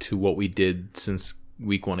back to what we did since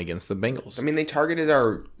week 1 against the Bengals. I mean, they targeted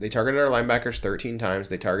our linebackers 13 times.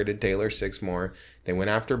 They targeted Taylor 6 more. They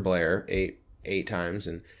went after Blair eight times,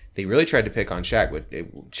 and they really tried to pick on Shaq, but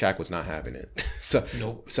Shaq was not having it.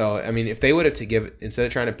 Nope. So I mean, if they would have instead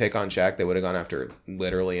of trying to pick on Shaq, they would have gone after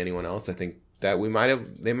literally anyone else. I think that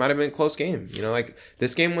they might have been a close game. Like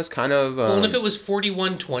this game was kind of. Well, and if it was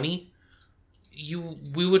 41-20,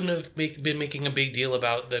 we wouldn't have been making a big deal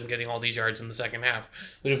about them getting all these yards in the second half.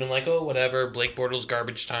 We'd have been like, oh, whatever, Blake Bortles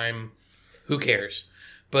garbage time, who cares?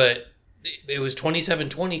 But it was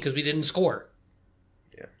 27-20 because we didn't score.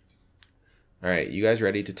 All right, you guys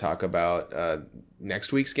ready to talk about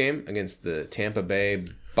next week's game against the Tampa Bay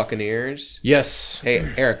Buccaneers? Yes. Hey,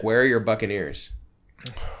 Eric, where are your Buccaneers?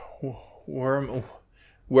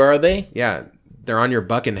 Where are they? Yeah, they're on your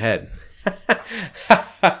bucking head.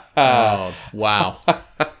 Oh, wow.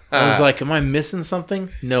 I was like, am I missing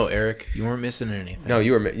something? No, Eric, you weren't missing anything. No,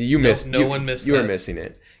 you missed. No one missed You were that. missing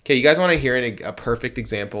it. Okay, you guys want to hear a perfect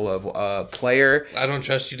example of a player? I don't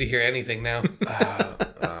trust you to hear anything now.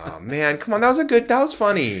 Oh man, come on, that was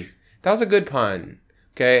funny. That was a good pun.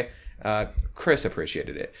 Okay, Chris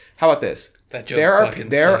appreciated it. How about this? That joke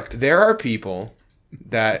sucked. There are people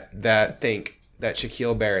that think that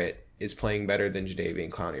Shaquille Barrett is playing better than Jadeveon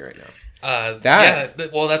Clowney right now.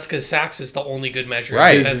 Well, that's because sacks is the only good measure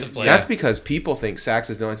Right. of defensive play. That's because people think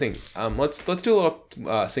sacks is the only thing. Let's do a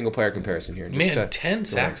little single player comparison here. Man, 10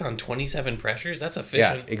 sacks on 27 pressures? That's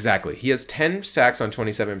efficient. Yeah, exactly. He has 10 sacks on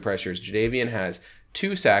 27 pressures. Jadeveon has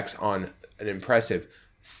 2 sacks on an impressive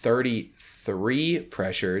 33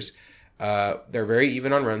 pressures. They're very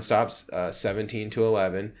even on run stops, 17 to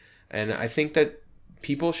 11. And I think that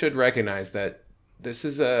people should recognize that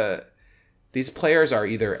these players are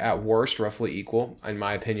either at worst roughly equal. In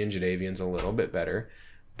my opinion, Jadeveon's a little bit better,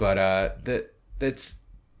 but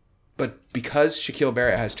but because Shaquille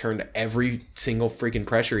Barrett has turned every single freaking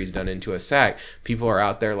pressure he's done into a sack, people are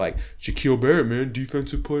out there like, Shaquille Barrett, man,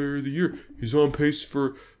 defensive player of the year. He's on pace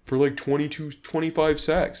for like 22, 25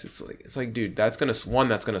 sacks. It's like, dude, that's gonna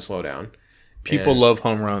slow down. People love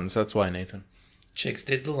home runs. That's why, Nathan. Chicks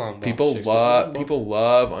did the long ball. People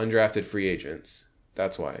love undrafted free agents.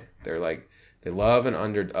 That's why they're like. They love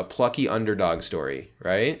a plucky underdog story,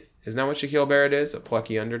 right? Isn't that what Shaquille Barrett is? A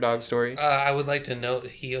plucky underdog story? I would like to note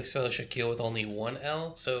he spells Shaquille with only one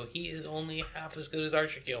L, so he is only half as good as our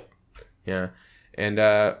Shaquille. Yeah.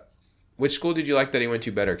 And which school did you like that he went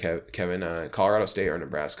to better, Kevin? Colorado State or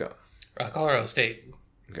Nebraska? Colorado State.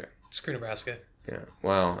 Okay. Screw Nebraska. Yeah.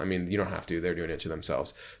 Well, I mean, you don't have to. They're doing it to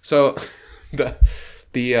themselves. So the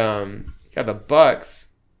Bucks.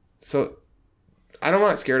 So I'm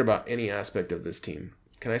not scared about any aspect of this team.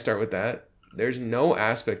 Can I start with that? There's no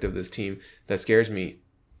aspect of this team that scares me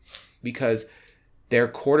because their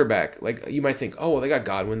quarterback, like you might think, oh, well, they got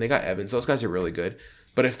Godwin, they got Evans. Those guys are really good.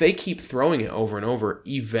 But if they keep throwing it over and over,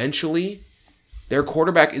 eventually their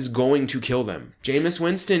quarterback is going to kill them. Jameis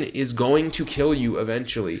Winston is going to kill you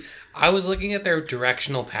eventually. I was looking at their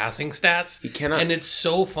directional passing stats. He cannot. And it's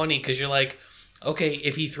so funny because you're like, okay,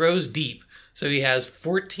 if he throws deep, so he has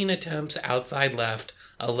 14 attempts outside left,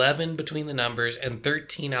 11 between the numbers, and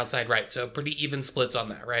 13 outside right. So pretty even splits on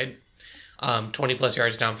that, right? 20 plus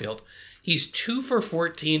yards downfield. He's 2 for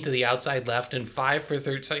 14 to the outside left and 5 for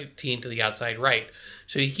 13 to the outside right.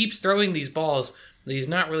 So he keeps throwing these balls that he's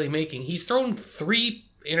not really making. He's thrown 3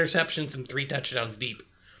 interceptions and 3 touchdowns deep.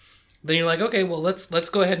 Then you're like, okay, well, let's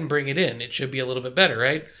go ahead and bring it in. It should be a little bit better,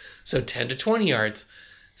 right? So 10 to 20 yards.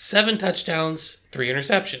 7 touchdowns, 3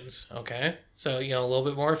 interceptions. Okay. So, a little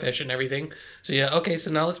bit more efficient and everything. So, yeah, okay. So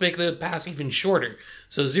now let's make the pass even shorter.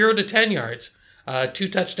 So 0 to 10 yards, 2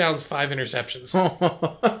 touchdowns, 5 interceptions.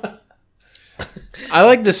 I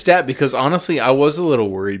like the stat because honestly, I was a little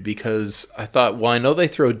worried because I thought, well, I know they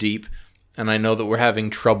throw deep and I know that we're having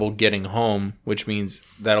trouble getting home, which means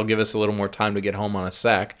that'll give us a little more time to get home on a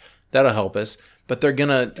sack. That'll help us. But they're going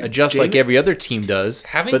to adjust like every other team does.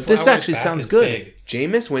 But this actually sounds good. Big.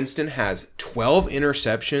 Jameis Winston has 12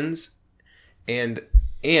 interceptions and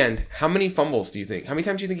how many fumbles do you think? How many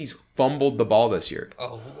times do you think he's fumbled the ball this year?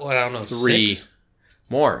 Oh, what, I don't know. 3. 6?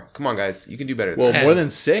 More. Come on, guys. You can do better than Well, that. more than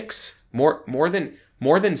 6? More than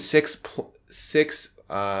 6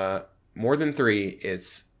 more than 3,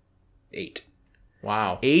 it's 8.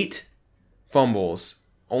 Wow. 8 fumbles.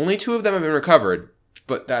 Only 2 of them have been recovered,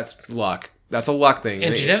 but that's luck. That's a luck thing.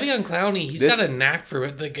 And Jadeveon Clowney, he's got a knack for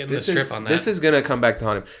getting the strip on that. This is gonna come back to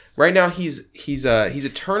haunt him. Right now, he's a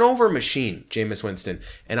turnover machine, Jameis Winston,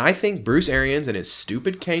 and I think Bruce Arians and his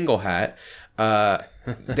stupid Kangol hat,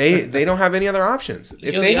 they don't have any other options.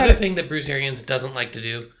 If the other thing that Bruce Arians doesn't like to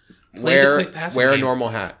do, wear game. a normal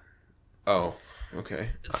hat. Oh, okay.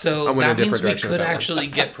 So that means we could actually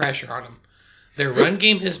get pressure on him. Their run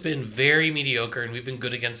game has been very mediocre, and we've been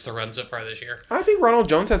good against the run so far this year. I think Ronald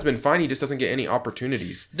Jones has been fine. He just doesn't get any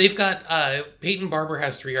opportunities. They've got Peyton Barber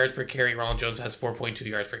has 3 yards per carry. Ronald Jones has 4.2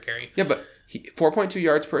 yards per carry. Yeah, but 4.2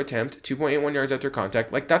 yards per attempt, 2.81 yards after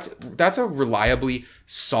contact. Like that's a reliably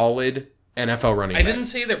solid NFL running back. I didn't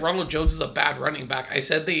say that Ronald Jones is a bad running back. I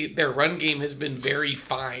said their run game has been very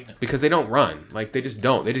fine. Because they don't run. Like, they just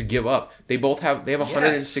don't. They just give up. They have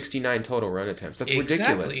 169 total run attempts. That's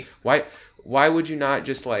ridiculous. Exactly. Why would you not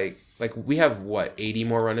just, like Like, we have, 80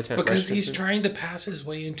 more run attempts? Because he's trying to pass his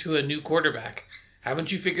way into a new quarterback.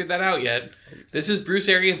 Haven't you figured that out yet? This is Bruce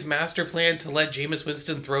Arians' master plan to let Jameis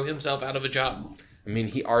Winston throw himself out of a job. I mean,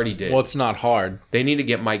 he already did. Well, it's not hard. They need to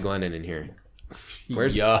get Mike Glennon in here.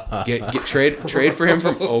 Where's Yeah. get trade for him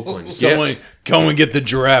from Oakland. Someone come and get the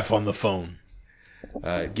giraffe on the phone.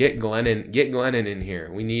 Get Glennon in here.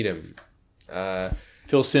 We need him.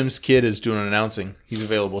 Phil Sims' kid is doing announcing. He's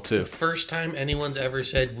available too. First time anyone's ever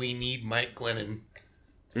said we need Mike Glennon.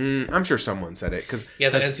 I'm sure someone said it because Yeah,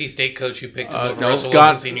 the NC State coach who picked him over no, Russell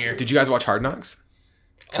Scott- Wilson senior. Did you guys watch Hard Knocks?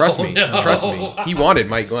 Trust me. no. Trust me. He wanted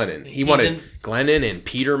Mike Glennon. He wanted Glennon and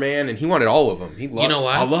Peterman, and he wanted all of them. He loved, You know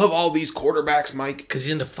why? I love all these quarterbacks, Mike. Because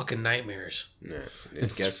he's into fucking nightmares. Yeah, I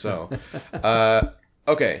guess so.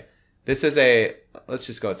 Okay. Let's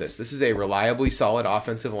just go with this. This is a reliably solid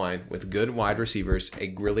offensive line with good wide receivers,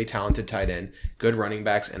 a really talented tight end, good running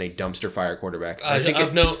backs, and a dumpster fire quarterback. I think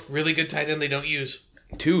Of note, really good tight end they don't use.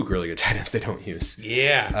 2 really good tight ends they don't use.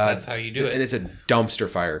 Yeah, that's how you do And it. it's a dumpster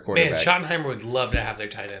fire Man, quarterback. Schottenheimer would love to have their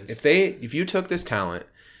tight ends. If you took this talent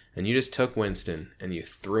and you just took Winston and you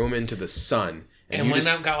threw him into the sun and you went just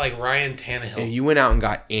out and got like Ryan Tannehill. and you went out and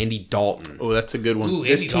got Andy Dalton. Oh, that's a good one. Ooh,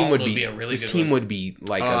 This Andy team Dalton would be a really this good team one. would be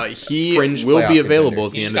like a He fringe will be playoff available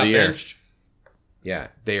at contender. the He end just of the got year. benched. Yeah,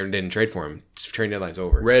 they didn't trade for him. Trade deadline's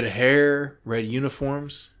over. Red hair, red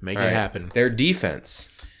uniforms, make All it right. happen. Their defense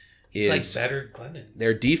He's like is better Glennon.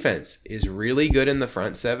 their defense is really good in the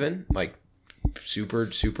front seven, like super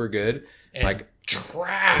good. And like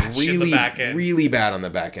trash in the really back end. really bad on the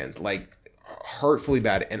back end, like hurtfully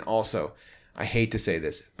bad. And also, I hate to say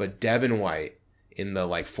this, but Devin White in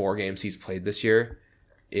the 4 games he's played this year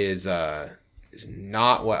is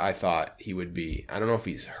not what I thought he would be. I don't know if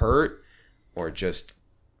he's hurt or just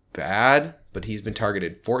bad, but he's been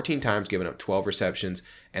targeted 14 times, given up 12 receptions,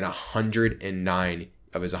 and 109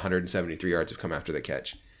 of his 173 yards have come after the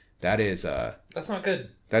catch. That is That's not good.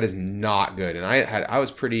 that is not good. And I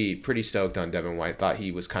was pretty stoked on Devin White. Thought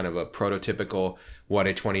he was kind of a prototypical what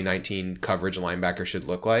a 2019 coverage linebacker should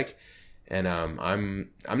look like. And I'm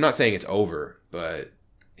not saying it's over, but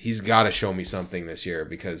he's got to show me something this year,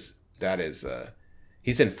 because that is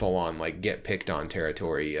he's in full on get picked on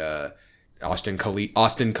territory. Austin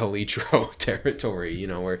Calitro territory,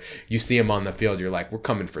 where you see him on the field, you're like, we're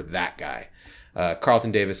coming for that guy.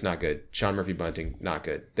 Carlton Davis, not good. Sean Murphy Bunting, not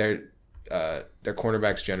good. Their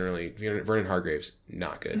cornerbacks generally, Vernon Hargraves,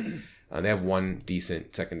 not good. They have one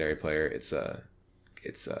decent secondary player. It's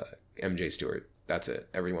MJ Stewart. That's it.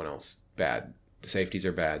 Everyone else, bad. The safeties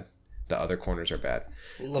are bad. The other corners are bad.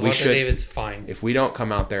 Lavonte David's fine. If we don't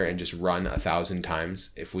come out there and just run 1,000 times,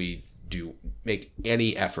 if we do make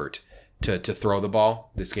any effort to throw the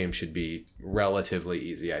ball, this game should be relatively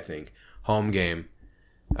easy, I think. Home game.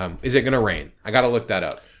 Is it going to rain? I got to look that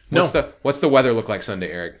up. What's the weather look like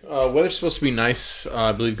Sunday, Eric? Weather's supposed to be nice,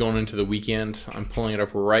 I believe, going into the weekend. I'm pulling it up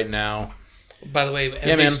right now. By the way,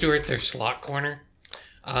 MJ Stewart's their slot corner.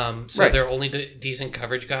 Right. Their only decent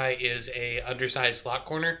coverage guy is a undersized slot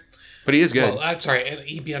corner. But he is good. Well, I'm sorry,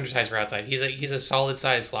 he'd be undersized for outside. He's a solid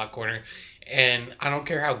sized slot corner, and I don't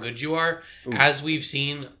care how good you are. Ooh. As we've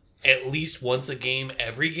seen at least once a game,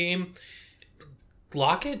 every game,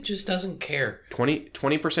 Lockett just doesn't care.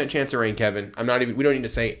 20% chance of rain, Kevin. We don't need to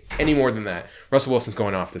say any more than that. Russell Wilson's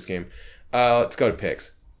going off this game. Let's go to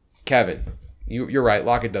picks. Kevin, you're right.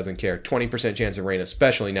 Lockett doesn't care. 20% chance of rain,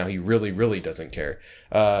 especially now he really, really doesn't care.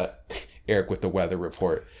 Eric with the weather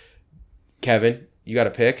report. Kevin, you got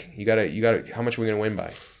to pick. You got to. How much are we going to win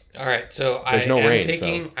by? All right, so I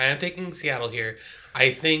am taking Seattle here.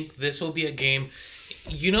 I think this will be a game.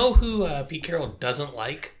 You know who Pete Carroll doesn't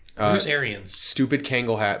like? Bruce Arians. Stupid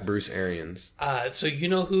Kangol hat, Bruce Arians. So you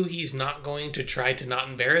know who he's not going to try to not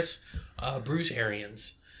embarrass? Bruce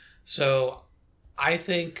Arians. So I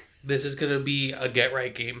think this is going to be a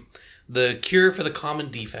get-right game. The cure for the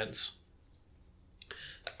common defense.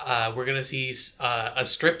 We're going to see a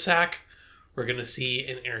strip sack. We're going to see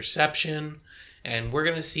an interception. And we're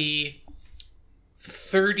going to see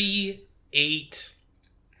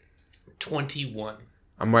 38-21.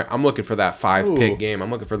 I'm looking for that 5-pick game.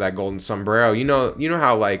 I'm looking for that golden sombrero. You know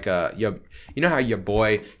how how your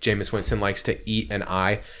boy Jameis Winston likes to eat an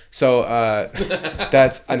eye. So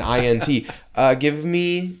that's an INT. Give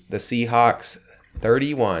me the Seahawks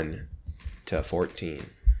 31-14.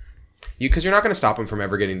 Because you're not going to stop them from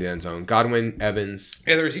ever getting to the end zone. Godwin, Evans,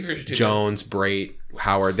 Yeah, the receivers are too Jones, Brait,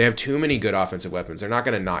 Howard. They have too many good offensive weapons. They're not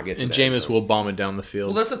going to not get to And the end Jameis zone. will bomb it down the Well,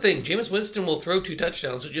 field. that's the thing. Jameis Winston will throw 2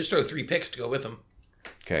 touchdowns, so just throw 3 picks to go with him.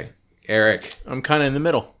 Okay. Eric. I'm kind of in the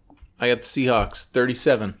middle. I got the Seahawks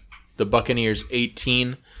 37, the Buccaneers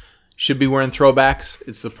 18. should be wearing throwbacks.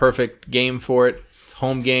 It's the perfect game for it. It's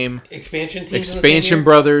home game. Expansion teams. Expansion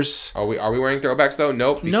Brothers. Are we wearing throwbacks though?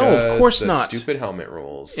 Nope. No, of course the not. Stupid helmet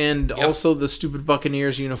rules. And also the stupid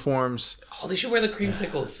Buccaneers uniforms. Oh, they should wear the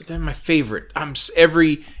creamsicles. They're my favorite.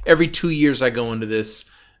 Every 2 years I go into this,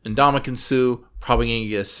 and Ndamukong Suh probably going to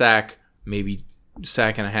get a sack, maybe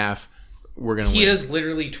sack and a half. We're going to win. He is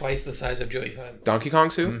literally twice the size of Joey Hunt. Donkey Kong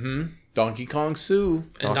Suh? Mm-hmm. Donkey Kong Suh.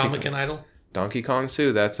 And Ndamukong Idol. Donkey Kong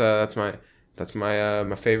Suh. That's my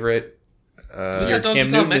favorite. We got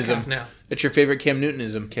Donkey Kong Metcalf now. That's your favorite Cam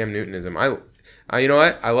Newtonism. Cam Newtonism. I you know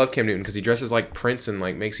what? I love Cam Newton because he dresses like Prince and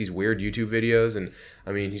like makes these weird YouTube videos, and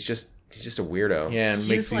I mean he's just a weirdo. Yeah, and He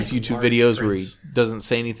makes is these like YouTube large videos Prince. where he doesn't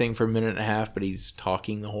say anything for a minute and a half, but he's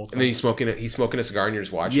talking the whole time. And then he's smoking a cigar and you're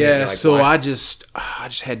just watching it. Yeah, And you're like, so why? I just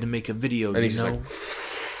had to make a video. And he's just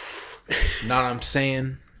know what I'm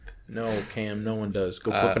saying? No, Cam, no one does.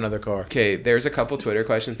 Go flip another car. Okay, there's a couple Twitter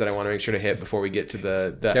questions that I want to make sure to hit before we get to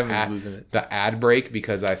the Kevin's losing it. the ad break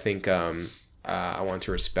because I think I want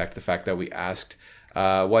to respect the fact that we asked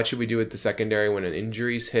what should we do with the secondary when an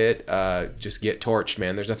injuries hit. Just get torched,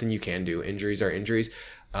 man. There's nothing you can do. Injuries are injuries.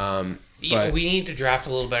 But We need to draft a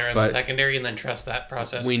little better in the secondary and then trust that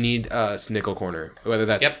process. we need nickel corner, whether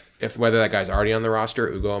that's whether that guy's already on the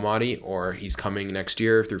roster, Ugo Amadi, or he's coming next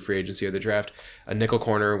year through free agency or the draft. A nickel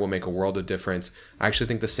corner will make a world of difference. I actually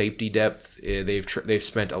think the safety depth they've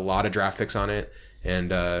spent a lot of draft picks on it,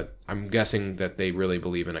 and I'm guessing that they really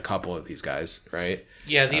believe in a couple of these guys, right?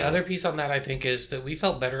 Yeah, the other piece on that I think is that we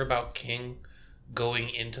felt better about King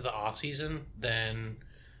going into the offseason than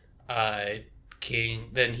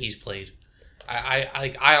he's played.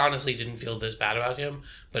 I honestly didn't feel this bad about him,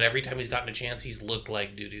 but every time he's gotten a chance, he's looked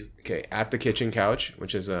like doo-doo. Okay, At the Kitchen Couch,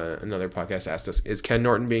 which is another podcast, asked us, is Ken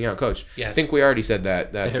Norton being outcoached? Yes. I think we already said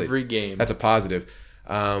that. That's Every game. That's a positive.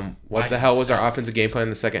 What the hell was our offensive game plan in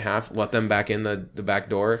the second half? Let them back in the back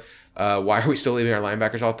door. Why are we still leaving our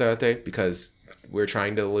linebackers out there? Because we're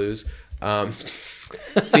trying to lose.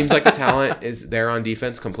 Seems like the talent is there on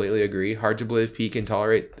defense. Completely agree. Hard to believe P can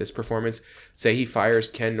tolerate this performance. Say he fires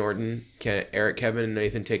Ken Norton. Can Eric, Kevin, and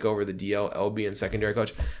Nathan take over the DL, LB, and secondary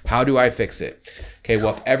coach? How do I fix it? Okay,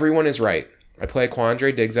 well, if everyone is right, I play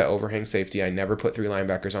Quandre Diggs at overhang safety. I never put 3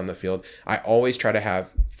 linebackers on the field. I always try to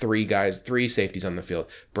have 3 safeties on the field.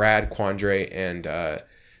 Brad, Quandre, and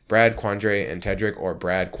Tedrick, or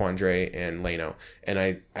Brad, Quandre, and Leno. And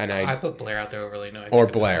I put Blair out there over Leno. I think or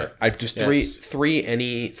at this Blair. point. I just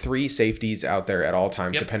three safeties out there at all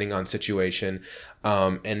times, depending on situation.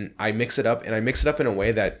 And I mix it up, in a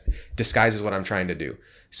way that disguises what I'm trying to do.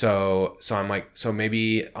 So I'm like, so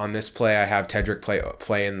maybe on this play I have Tedrick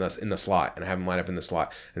play in the slot, and I have him line up in the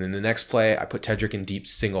slot, and then the next play I put Tedrick in deep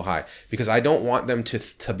single high because I don't want them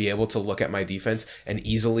to be able to look at my defense and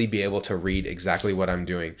easily be able to read exactly what I'm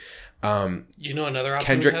doing. Another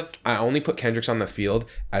option we have? I only put Kendricks on the field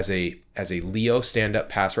as a Leo stand-up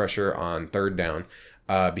pass rusher on third down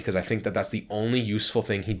because I think that's the only useful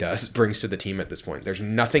thing he brings to the team at this point. There's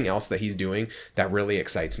nothing else that he's doing that really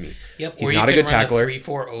excites me. Yep. He's not a good tackler.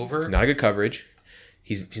 3-4 over. He's not a good coverage.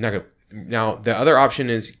 He's not good. Now, the other option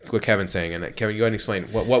is what Kevin's saying. And Kevin, you go ahead and explain.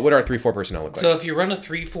 What would our 3-4 personnel look like? So if you run a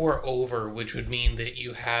 3-4 over, which would mean that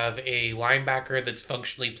you have a linebacker that's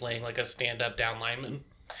functionally playing like a stand-up down lineman,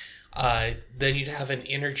 then you'd have an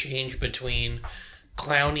interchange between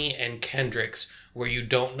Clowney and Kendricks, where you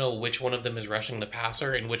don't know which one of them is rushing the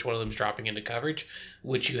passer and which one of them is dropping into coverage,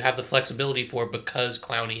 which you have the flexibility for because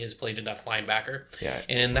Clowney has played enough linebacker. Yeah.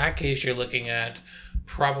 And in that case, you're looking at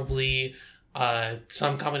probably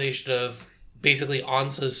some combination of basically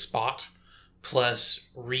Ansa's spot plus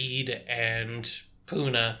Reed and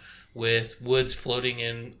Puna with Woods floating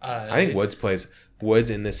in. I think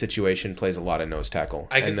Woods in this situation plays a lot of nose tackle.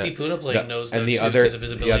 I can see Puna playing nose and tackle because of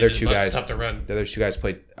his ability to run. The other two guys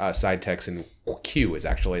played side techs, and Q is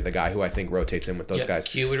actually the guy who I think rotates in with those guys.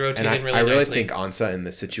 Q would rotate and in really I really nicely. think Ansa in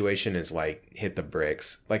this situation is like hit the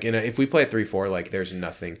bricks. Like if we play 3-4, like there's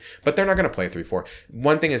nothing. But they're not going to play 3-4.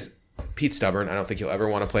 One thing is Pete's stubborn. I don't think he'll ever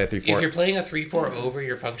want to play a 3-4. If you're playing a 3-4 over,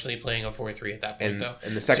 you're functionally playing a 4-3 at that point, though.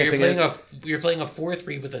 And the second so thing is you're playing a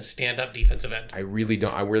 4-3 with a stand-up defensive end. I really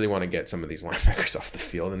want to get some of these linebackers off the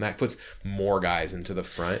field, and that puts more guys into the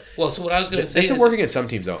front. Well, so what I was going to say this will work against some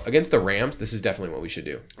teams though. Against the Rams, this is definitely what we should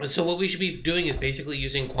do. So what we should be doing is basically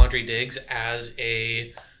using Quandre Diggs as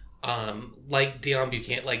a like Deion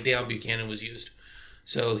Buchanan was used.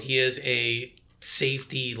 So he is a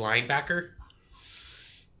safety linebacker.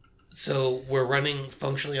 So we're running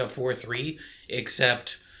functionally a 4-3,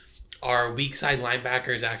 except our weak side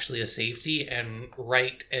linebacker is actually a safety, and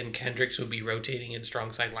Wright and Kendricks would be rotating in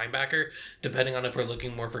strong side linebacker, depending on if we're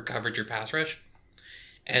looking more for coverage or pass rush.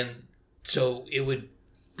 And So it would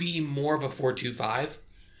be more of a 4-2-5. One thing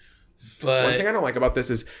But I don't like about this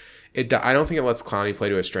is I don't think it lets Clowney play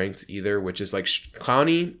to his strengths either, which is like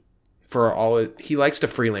Clowney, he likes to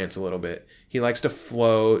freelance a little bit. He likes to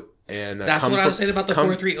float and that's what I was saying about the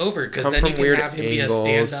 4-3 over, because then you can have him be a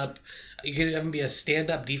stand-up. You can have him be a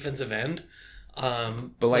stand-up defensive end,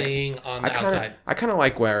 playing on the outside. I kind of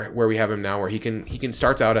like where we have him now, where he can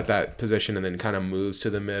starts out at that position and then kind of moves to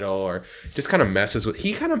the middle, or just kind of messes with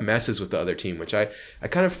the other team, which I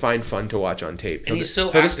kind of find fun to watch on tape. And he's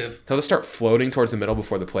so active. He'll just start floating towards the middle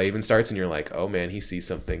before the play even starts, and you're like, oh man, he sees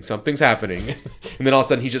something's happening, and then all of a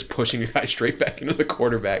sudden he's just pushing a guy straight back into the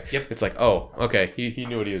quarterback. Yep. It's like, oh, okay, he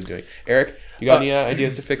knew what he was doing. Eric, you got any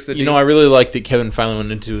ideas to fix the? I really like that Kevin finally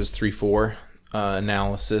went into his 3-4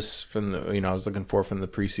 analysis from the I was looking for from the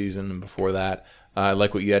preseason and before that. I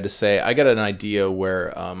like what you had to say. I got an idea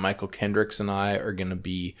where Michael Kendricks and I are going to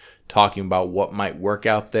be talking about what might work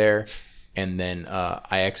out there, and then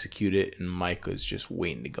I execute it, and Mike is just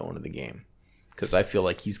waiting to go into the game because I feel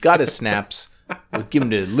like he's got his snaps. We'll give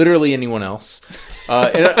him to literally anyone else.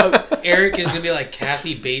 Eric is gonna be like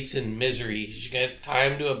Kathy Bates in Misery. He's gonna tie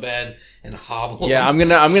him to a bed and hobble. Yeah, I'm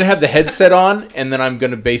gonna have the headset on, and then I'm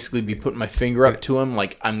gonna basically be putting my finger up to him,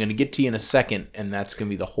 like I'm gonna get to you in a second, and that's gonna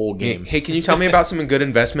be the whole game. Hey, can you tell me about some good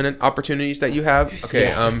investment opportunities that you have?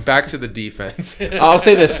 Okay, back to the defense. I'll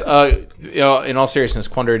say this, in all seriousness,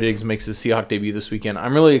 Quandre Diggs makes his Seahawks debut this weekend.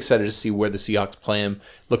 I'm really excited to see where the Seahawks play him.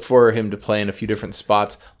 Look for him to play in a few different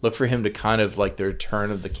spots. Look for him to kind of like the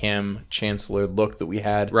return of the Cam Chancellor look that we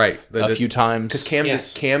had a few times.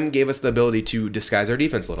 Because Cam gave us the ability to disguise our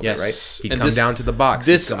defense a little bit, right? He'd And come down to the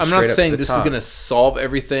box. I'm not saying this is going to solve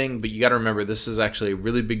everything, but you got to remember this is actually a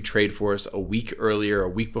really big trade for us. A week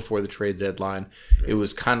before the trade deadline, it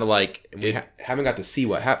was kind of like we haven't got to see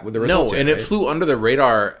what happened with the results. No, and it flew under the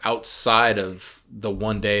radar outside of the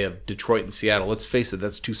one day of Detroit and Seattle. Let's face it,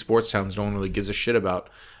 that's two sports towns no one really gives a shit about.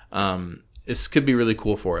 This could be really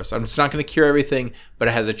cool for us. It's not going to cure everything, but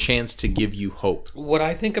it has a chance to give you hope. What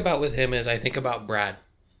I think about with him is I think about Brad.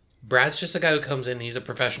 Brad's just a guy who comes in, he's a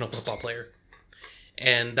professional football player.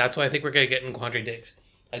 And that's why I think we're going to get in Quandre Diggs.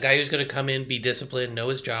 A guy who's going to come in, be disciplined, know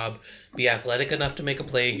his job, be athletic enough to make a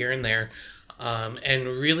play here and there, and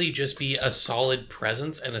really just be a solid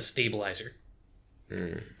presence and a stabilizer.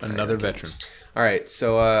 Another veteran. All right,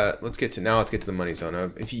 so let's get to the money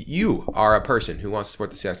zone. If you are a person who wants to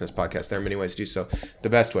support the Seahawks Nest podcast, there are many ways to do so. The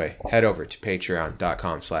best way, head over to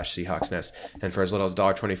patreon.com/SeahawksNest, and for as little as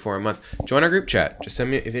 $1.24 a month, join our group chat. Just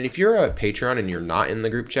send me, if you're a Patreon and you're not in the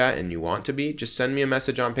group chat and you want to be, just send me a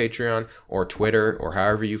message on Patreon or Twitter or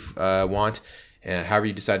however you want. And however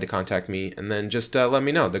you decide to contact me, and then just let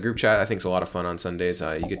me know. The group chat I think is a lot of fun on Sundays.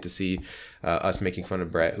 You get to see us making fun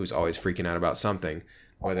of Brett, who's always freaking out about something.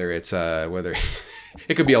 Whether it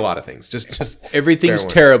could be a lot of things. Just everything's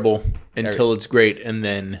terrible until it's great, and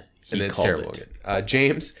then it's terrible again.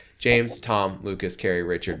 James, Tom, Lucas, Carrie,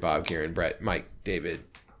 Richard, Bob, Kieran, Brett, Mike, David,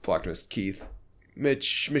 Flockness, Keith,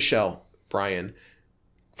 Mitch, Michelle, Brian,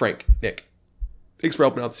 Frank, Nick. Thanks for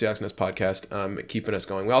helping out the Seahawks Nest podcast, keeping us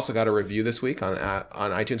going. We also got a review this week on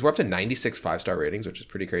iTunes. We're up to 96 5-star ratings, which is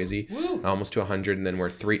pretty crazy. Woo. Almost to 100, and then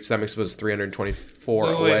we're so that makes us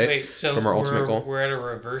 324 away from our ultimate goal. We're at a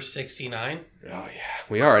reverse 69. Oh yeah,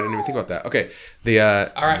 we are. I didn't even think about that. Okay,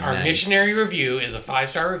 all right. Our missionary review is a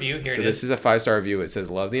 5-star review. Here so it is. This is a 5-star review. It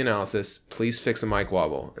says, "Love the analysis. Please fix the mic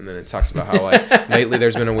wobble." And then it talks about how lately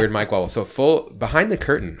there's been a weird mic wobble. So full behind the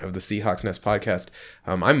curtain of the Seahawks Nest podcast,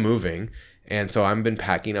 I'm moving. And so I've been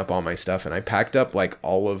packing up all my stuff, and I packed up like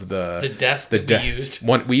all of the desk we used.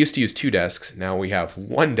 We used to use 2 desks. Now we have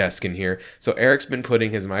 1 desk in here. So Eric's been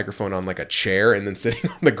putting his microphone on like a chair and then sitting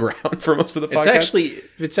on the ground for most of the podcast.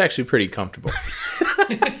 It's actually pretty comfortable.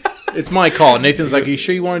 It's my call. Nathan's like, "Are you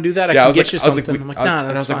sure you want to do that? I can get you something." I'm like, "Nah,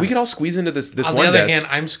 and I was like, we could all squeeze into this on one desk." On the other desk. hand,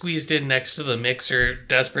 I'm squeezed in next to the mixer,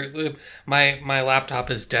 desperately. My laptop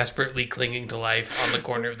is desperately clinging to life on the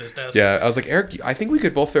corner of this desk. Yeah, I was like, "Eric, I think we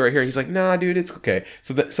could both fit right here." He's like, "Nah, dude, it's okay."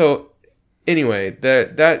 So anyway,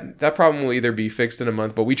 that problem will either be fixed in a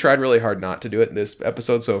month, but we tried really hard not to do it in this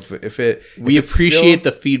episode. So we appreciate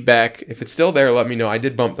the feedback. If it's still there, let me know. I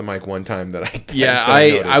did bump the mic one time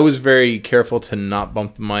I was very careful to not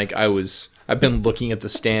bump the mic. I've been looking at the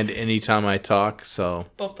stand anytime I talk, so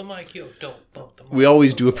bump the mic, don't bump the mic. We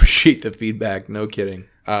always do appreciate the feedback. No kidding.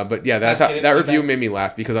 But yeah, that review made me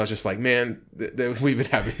laugh because I was just like, man, we've been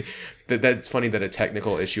having. That's funny that a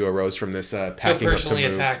technical issue arose from this packing up to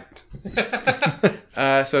move. Attacked.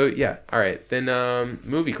 So yeah, all right. Then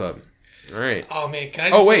movie club. All right. Oh man, can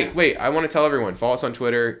I? Just wait! I want to tell everyone. Follow us on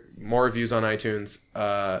Twitter. More reviews on iTunes.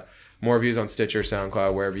 More reviews on Stitcher,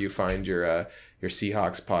 SoundCloud, wherever you find your your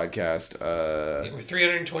Seahawks podcast. We're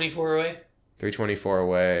 324 away. 324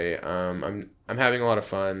 away. I'm having a lot of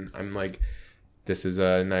fun. I'm like, this is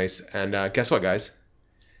nice. And guess what, guys?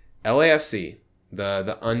 LAFC,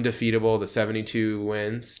 the undefeatable, the 72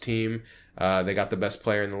 wins team. They got the best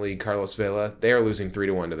player in the league, Carlos Vela. They are losing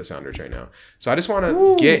 3-1 to the Sounders right now. So I just want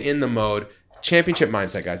to get in the mode. Championship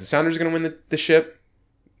mindset, guys. The Sounders are going to win the ship.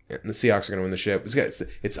 And the Seahawks are going to win the ship.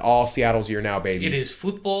 It's all Seattle's year now, baby. It is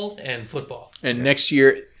football and football. And next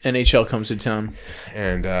year, NHL comes to town.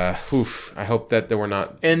 And I hope that we're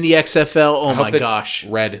not... And the XFL, oh my gosh.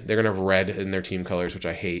 Red. They're going to have red in their team colors, which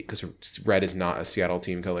I hate because red is not a Seattle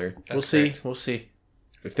team color. We'll see. We'll see.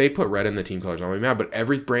 If they put red in the team colors, I'll be mad. But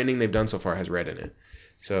every branding they've done so far has red in it.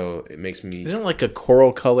 So it makes me... Isn't it like a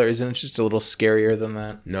coral color? Isn't it just a little scarier than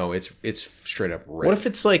that? No, it's straight up red. What if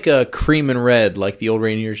it's like a cream and red, like the old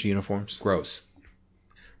Rangers uniforms? Gross.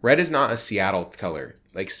 Red is not a Seattle color.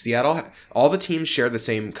 Like Seattle, all the teams share the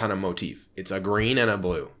same kind of motif. It's a green and a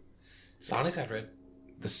blue. Sonics had red.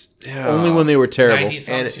 Only when they were terrible. 90s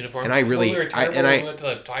Sonics uniform. And I really... We went to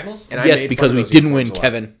the finals? Yes, because we didn't win,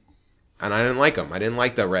 Kevin. And I didn't like them. I didn't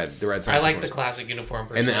like the red. The red. I like the classic uniform.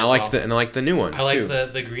 And I like the new ones. I like too.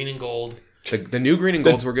 the green and gold. The new green and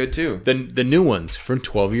golds were good too. The new ones from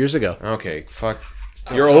 12 years ago. Okay, fuck.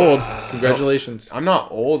 You're old. Congratulations. I'm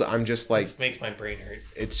not old. I'm just like... This makes my brain hurt.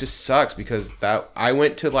 It just sucks because I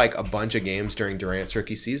went to like a bunch of games during Durant's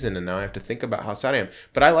rookie season, and now I have to think about how sad I am.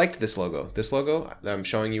 But I liked this logo. This logo that I'm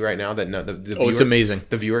showing you right now that the viewer, it's amazing.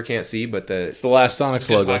 The viewer can't see, but it's the last Sonics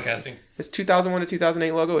logo. Podcasting. This 2001 to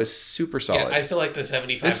 2008 logo is super solid. Yeah, I still like the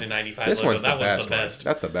 75 to 95 this logo. One's that the best was the best.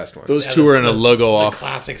 That's the best one. Those two are in a logo off. The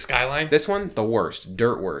classic skyline. This one, the worst.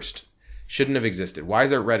 Dirt worst. Shouldn't have existed. Why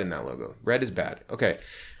is there red in that logo? Red is bad. Okay.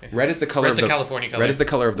 Red is the color Red's of the California color. Red is the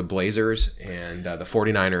color of the Blazers and the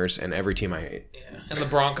 49ers and every team I hate. Yeah. And the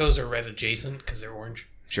Broncos are red adjacent because they're orange.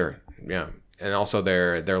 Sure. Yeah. And also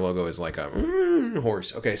their logo is like a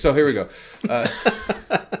horse. Okay, so here we go.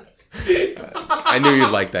 I knew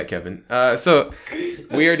you'd like that, Kevin. So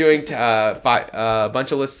we are doing a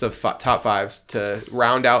bunch of lists of top fives to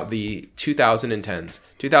round out the 2010s.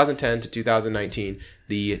 2010 to 2019.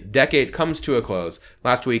 The decade comes to a close.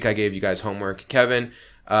 Last week I gave you guys homework. Kevin,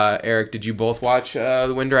 Eric, did you both watch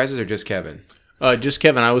The Wind Rises or just Kevin? Just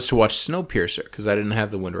Kevin. I was to watch Snowpiercer because I didn't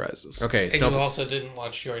have The Wind Rises. Okay. And you also didn't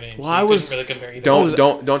watch Your Name. Well, so I was... really compare either.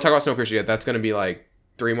 Don't talk about Snowpiercer yet. That's going to be like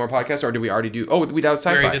 3 more podcasts, or did we already do... Oh, that was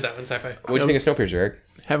sci-fi. We already did that one, sci-fi. What do you think of Snowpiercer, Eric?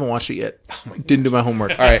 Haven't watched it yet. Didn't do my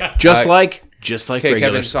homework. All right. Just like okay, regular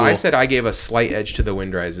Kevin, school. so I said I gave a slight edge to The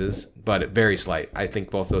Wind Rises, but very slight. I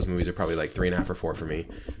think both those movies are probably like 3.5 or 4 for me.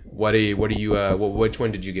 Which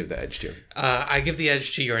one did you give the edge to? I give the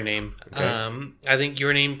edge to Your Name. Okay. I think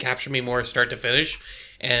Your Name captured me more start to finish,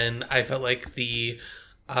 and I felt like the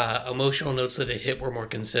emotional notes that it hit were more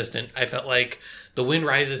consistent. I felt like The Wind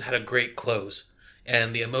Rises had a great close,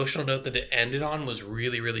 and the emotional note that it ended on was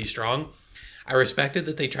really, really strong. I respected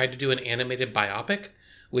that they tried to do an animated biopic,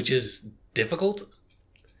 which is difficult,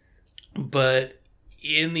 but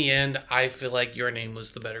in the end, I feel like Your Name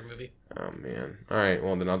was the better movie. Oh, man. All right.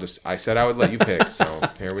 Well, then I said I would let you pick, so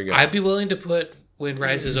here we go. I'd be willing to put Wind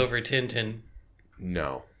Rises over Tintin.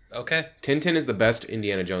 No. Okay. Tintin is the best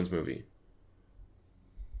Indiana Jones movie.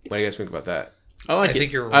 What do you guys think about that? I like I it.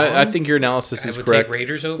 think you're wrong. I think your analysis I is would correct. take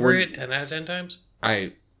Raiders over it 10 out of 10 times.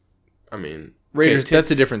 I mean... Raiders, okay,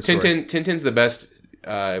 that's a different story. Tintin's the best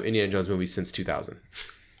Indiana Jones movie since 2000.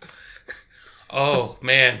 Oh,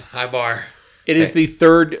 man. High bar. It is the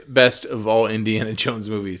third best of all Indiana Jones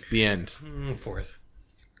movies. The end. Fourth.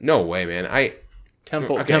 No way, man.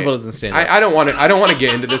 Temple Okay. doesn't stand up. I don't want to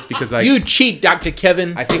get into this because You cheat, Dr.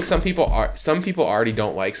 Kevin. I think some people already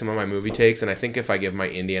don't like some of my movie takes, and I think if I give my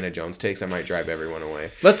Indiana Jones takes, I might drive everyone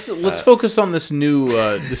away. Let's focus on this new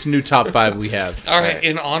top 5 we have. All right.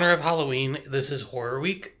 In honor of Halloween, this is Horror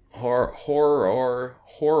Week. Horror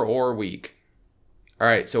week. All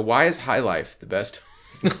right. So why is High Life the best?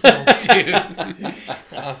 Dude.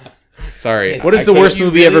 Sorry. What is the worst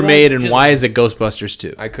movie ever made, and why is it Ghostbusters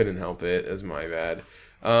 2? I couldn't help it. It's my bad.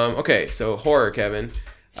 Okay. So horror, Kevin.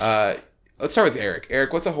 Let's start with Eric.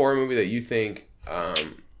 Eric, what's a horror movie that you think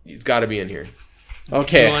it's got to be in here?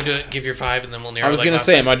 Okay. You want to do it? Give your 5, and then we'll narrow. I was going to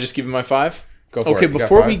say, am I just giving my 5? Go for Okay, it. You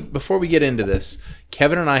got before we get into this,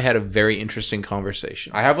 Kevin and I had a very interesting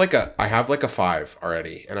conversation. I have like a 5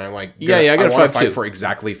 already, and I'm like, I got a wanna 5 fight too. for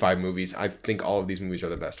exactly 5 movies. I think all of these movies are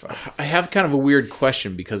the best 5. I have kind of a weird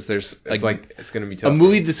question because there's It's gonna be tough. a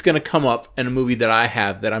movie that's going to come up and a movie that I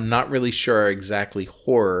have that I'm not really sure are exactly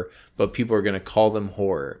horror, but people are going to call them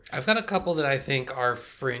horror. I've got a couple that I think are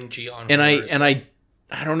fringy on. And horror.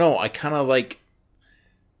 I don't know. I kind of like.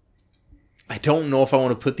 I don't know if I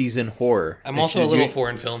want to put these in horror. I'm also a little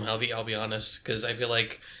foreign film heavy, I'll be honest, because I feel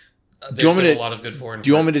like there's been a lot of good foreign. Do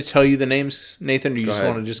you want me to tell you the names, Nathan, or you just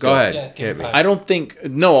want to just go ahead? Yeah, Hit me. I don't think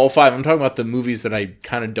all 5. I'm talking about the movies that I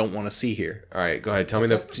kind of don't want to see here. All right, go ahead. Tell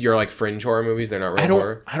me your like fringe horror movies. They're not real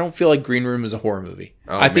horror. I don't feel like Green Room is a horror movie.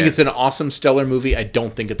 Oh, I think man. it's an awesome, stellar movie. I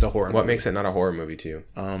don't think it's a horror movie. What makes it not a horror movie to you?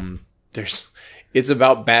 It's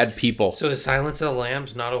about bad people. So is Silence of the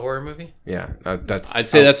Lambs not a horror movie? Yeah, that's. I'd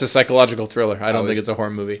say that's a psychological thriller. I don't think it's a horror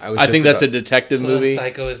movie. I think that's a detective So movie.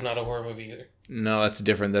 Psycho is not a horror movie either. No, that's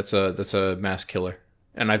different. That's a mass killer.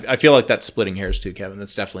 And I feel like that's splitting hairs too, Kevin.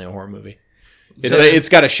 That's definitely a horror movie. It's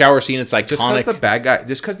got a shower scene. It's iconic. Just because the bad guy,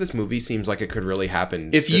 just because this movie seems like it could really happen.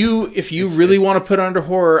 If you really want to put it under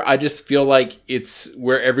horror, I just feel like it's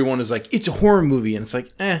where everyone is like, it's a horror movie, and it's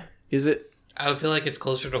like, is it? I would feel like it's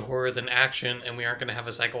closer to horror than action, and we aren't going to have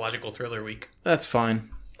a psychological thriller week. That's fine.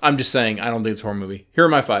 I'm just saying, I don't think it's a horror movie. Here are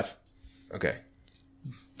my 5. Okay.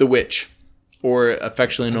 The Witch, or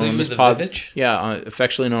affectionately known on this Vivitch?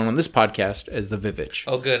 affectionately known on this podcast as The Vivitch.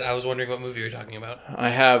 Oh, good. I was wondering what movie you were talking about. I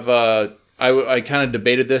have. I kind of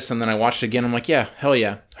debated this, and then I watched it again. I'm like, yeah, hell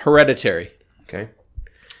yeah, Hereditary. Okay.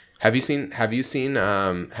 Have you seen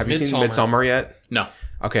Midsommar yet? No.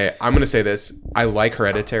 Okay, I'm gonna say this. I like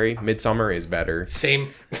Hereditary. Midsommar is better.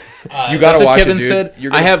 Same. You gotta watch Kevin it, dude. said.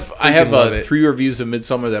 You're I gonna have love it. 3 reviews of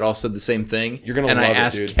Midsommar that all said the same thing. You're gonna and love I it,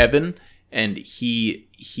 asked dude. Kevin, and he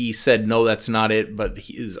said no, that's not it. But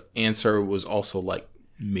his answer was also like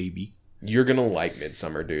maybe. You're gonna like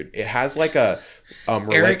Midsommar, dude. It has like a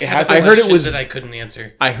Eric it has. I heard it was- that I couldn't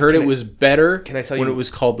answer. I heard it was better. Can I tell when you- it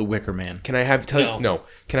was called The Wicker Man? Can I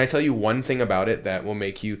Can I tell you one thing about it that will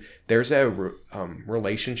make you? There's a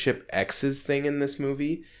relationship exes thing in this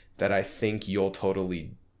movie that I think you'll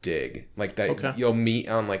totally dig. Like that, Okay. you'll meet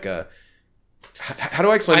on like a. How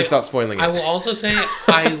do I explain this without spoiling it? I will also say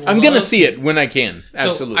I'm gonna see it when I can. So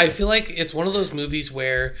Absolutely. I feel like it's one of those movies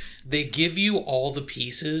where they give you all the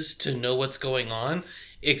pieces to know what's going on,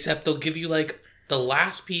 except they'll give you like the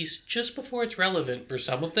last piece just before it's relevant for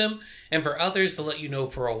some of them, and for others they'll let you know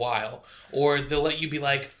for a while, or they'll let you be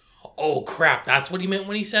like, oh crap, that's what he meant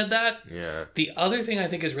when he said that. Yeah. The other thing I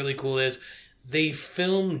think is really cool is they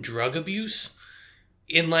film drug abuse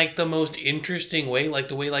in like the most interesting way, like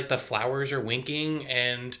the way like the flowers are winking,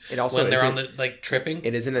 and It also when they're on isn't- the like tripping.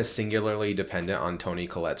 It isn't as singularly dependent on Toni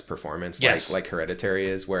Collette's performance, Yes. like Hereditary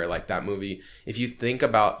is, where like that movie. If you think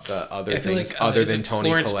about the other I feel things like other is than it Toni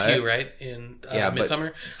Florence Collette, Pugh, right? In Yeah, but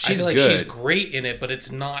Midsommar, she's I feel like good. she's great in it, but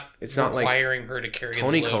it's not not like requiring her to carry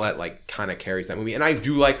Toni the load. Collette like kind of carries that movie, and I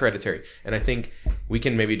do like Hereditary, and I think we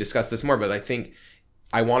can maybe discuss this more. But I think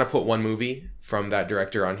I want to put one movie from that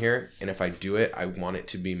director on here, and if I do it, I want it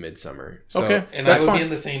to be Midsommar. So, Okay. And That's I would fine. be in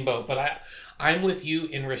the same boat, but I'm with you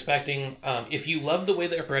in respecting. If you love the way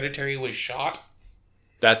that Hereditary was shot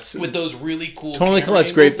That's with those really cool, Toni camera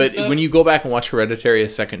Collette's great, angles and but stuff, when you go back and watch Hereditary a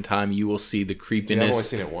second time, you will see the I've only creepiness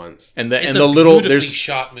seen it once. and the it's and a the little beautifully there's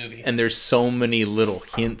shot movie. and there's so many little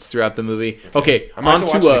hints throughout the movie. Okay, I might have on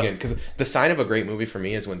to watch to it again because the sign of a great movie for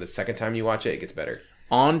me is when the second time you watch it, it gets better.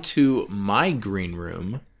 on to my Green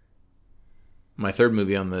Room. My third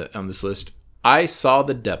movie on this list. I Saw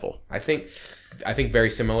the Devil. I think very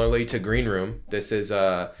similarly to Green Room, this is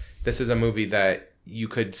a movie that you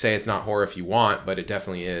could say it's not horror if you want, but it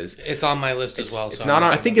definitely is. It's on my list as well. It's so not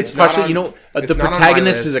on- I think it's It's not partially, on- you know, it's the not on my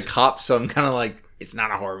protagonist is a list. cop, so I'm kind of like, it's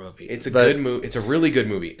not a horror movie. It's a good movie. It's a really good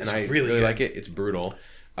movie, and It's I really really good. like it. It's brutal.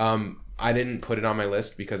 I didn't put it on my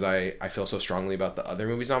list because I feel so strongly about the other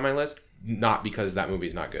movies on my list, not because that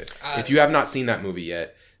movie's not good. If you have not seen that movie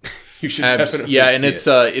yet, you should definitely yeah, and see it's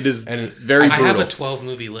it. it is And very I have brutal. a 12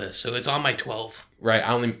 movie list, so it's on my 12. Right.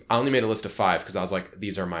 I only made a list of 5 because I was like,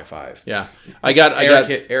 these are my 5. Yeah, I got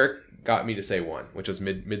Eric got me to say 1, which was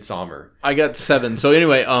Midsommar. I got 7. So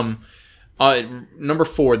anyway, number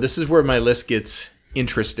 4. This is where my list gets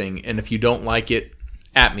interesting, and if you don't like it,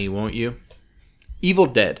 at me, won't you? Evil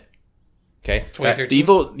Dead. Okay. 2013?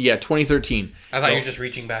 2013. I thought you were just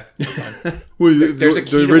reaching back. It's fine. There's a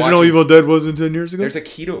key to watching- Evil Dead wasn't 10 years ago. There's a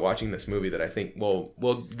key to watching this movie that I think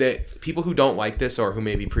that people who don't like this or who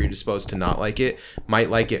may be predisposed to not like it might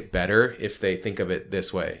like it better if they think of it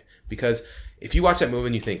this way. Because if you watch that movie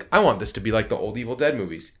and you think, I want this to be like the old Evil Dead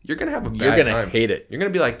movies, you're gonna have a bad You're time. gonna hate it. You're gonna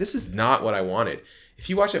be like, this is not what I wanted. If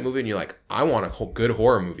you watch that movie and you're like, I want a good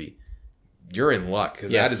horror movie, you're in luck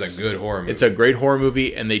because that is a good horror movie. It's a great horror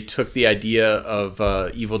movie, and they took the idea of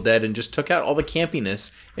Evil Dead and just took out all the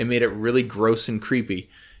campiness and made it really gross and creepy.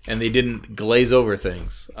 And they didn't glaze over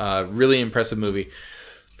things. Really impressive movie.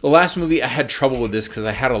 The last movie, I had trouble with this because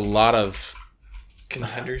I had a lot of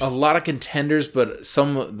contenders. A lot of contenders, but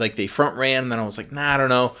some like they front ran, and then I was like, nah, I don't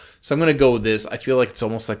know. So I'm gonna go with this. I feel like it's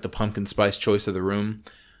almost like the pumpkin spice choice of the room,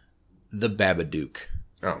 The Babadook.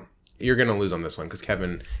 Oh, you're gonna lose on this one because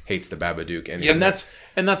Kevin hates The Babadook, And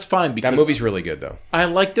that's fine because that movie's really good though. I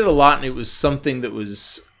liked it a lot, and it was something that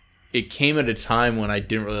was. It came at a time when I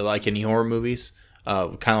didn't really like any horror movies.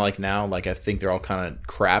 Kind of like now, like I think they're all kind of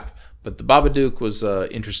crap. But The Babadook was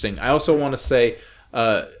interesting. I also want to say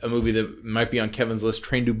a movie that might be on Kevin's list,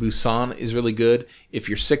 Train to Busan, is really good. If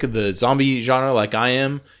you're sick of the zombie genre like I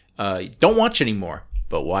am, don't watch anymore,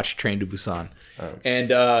 but watch Train to Busan. Oh.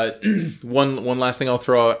 And one last thing I'll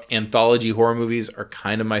throw out, anthology horror movies are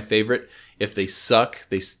kind of my favorite. If they suck,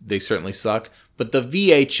 they certainly suck. But the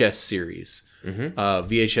VHS series,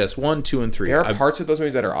 VHS 1, 2, and 3. There are parts of those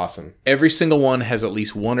movies that are awesome. Every single one has at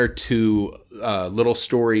least one or two little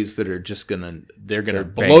stories that are just gonna blow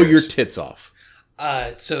bangers. your tits off.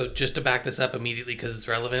 So just to back this up immediately because it's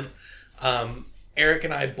relevant, Eric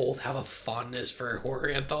and I both have a fondness for horror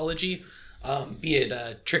anthology, be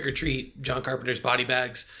it Trick or Treat, John Carpenter's Body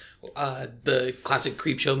Bags, the classic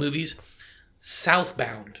Creepshow movies.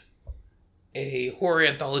 Southbound, a horror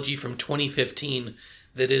anthology from 2015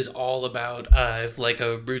 that is all about like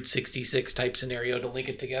a Route 66 type scenario to link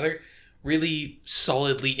it together. Really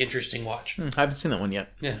solidly interesting watch. I haven't seen that one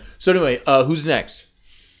yet. Yeah. So anyway, who's next?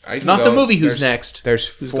 Not the movie Who's Next. There's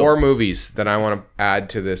four movies that I want to add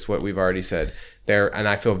to this, what we've already said. And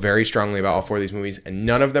I feel very strongly about all four of these movies, and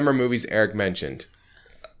none of them are movies Eric mentioned.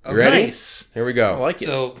 You ready? Nice. Here we go. I like it.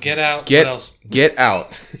 So Get Out. What else? Get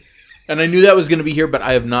Out. And I knew that was going to be here, but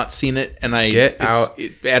I have not seen it, and Out.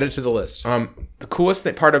 Add it to the list. The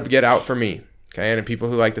coolest part of Get Out for me, okay, and people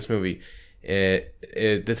who like this movie,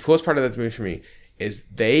 the coolest part of this movie for me is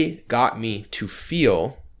they got me to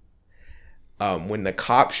feel when the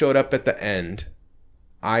cop showed up at the end,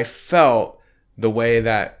 I felt the way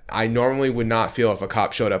that I normally would not feel if a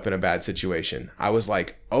cop showed up in a bad situation. I was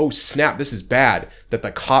like, oh snap, this is bad that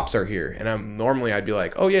the cops are here. And normally I'd be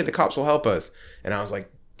like, oh yeah, the cops will help us. And I was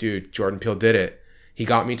like, dude, Jordan Peele did it. He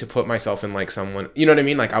got me to put myself in like someone, you know what I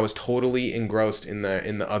mean? Like I was totally engrossed in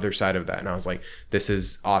the other side of that. And I was like, this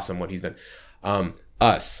is awesome what he's done.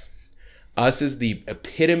 Us is the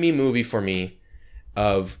epitome movie for me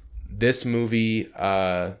of this movie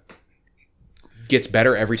gets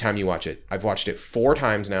better every time you watch it. I've watched it 4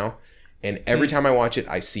 times now, and every time I watch it,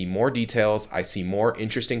 I see more details. I see more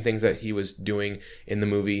interesting things that he was doing in the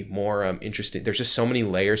movie, more interesting. There's just so many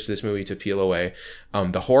layers to this movie to peel away.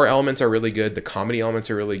 The horror elements are really good. The comedy elements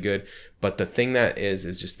are really good. But the thing that is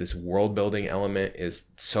just this world building element is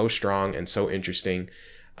so strong and so interesting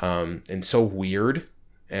and so weird,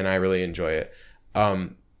 and I really enjoy it. A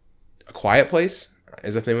Quiet Place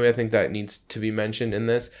is a thing I think that needs to be mentioned in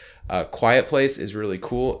this. Quiet Place is really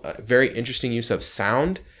cool. Very interesting use of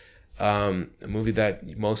sound. A movie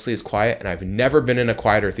that mostly is quiet, and I've never been in a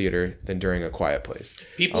quieter theater than during A Quiet Place.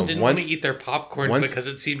 People didn't want to eat their popcorn because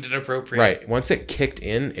it seemed inappropriate. Right. Once it kicked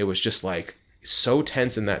in, it was just like so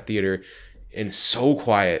tense in that theater and so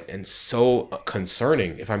quiet and so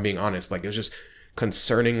concerning, if I'm being honest. Like it was just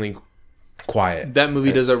concerningly quiet. That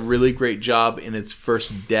movie does a really great job in its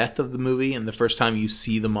first death of the movie, and the first time you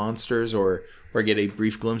see the monsters or get a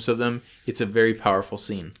brief glimpse of them. It's a very powerful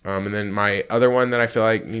scene. And then my other one that I feel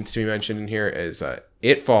like needs to be mentioned in here is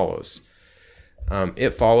It Follows.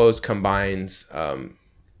 It Follows combines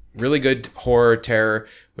really good horror, terror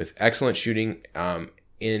with excellent shooting,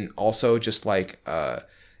 in also just like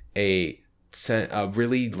a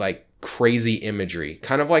really like crazy imagery,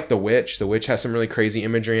 kind of like The Witch. The Witch has some really crazy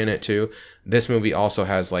imagery in it too. This movie also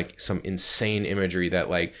has like some insane imagery that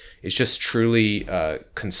like is just truly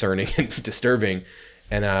concerning and disturbing.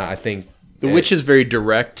 And I think The Witch is very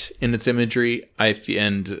direct in its imagery,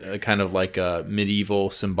 and kind of like medieval,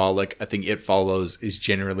 symbolic. I think It Follows is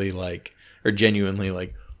genuinely like,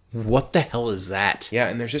 what the hell is that? Yeah,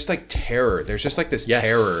 and there's just like terror. There's just like this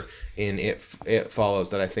terror in It Follows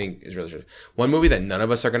that I think is really true. One movie that none of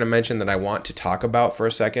us are going to mention that I want to talk about for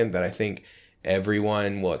a second that I think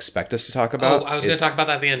everyone will expect us to talk about. Oh, I was going to talk about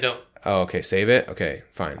that at the end. Don't. Oh, okay. Save it? Okay,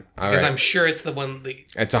 fine. Because I'm sure it's the one that...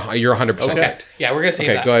 You're 100% correct. Yeah, we're going to save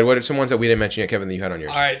that. Okay, go ahead. What are some ones that we didn't mention yet, Kevin, that you had on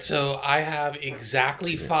yours? All right, so I have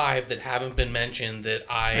exactly 5 that haven't been mentioned that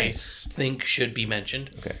I think should be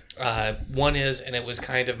mentioned. Okay. One is, and it was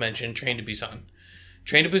kind of mentioned, Train to Busan.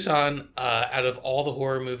 Train to Busan, out of all the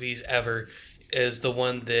horror movies ever, is the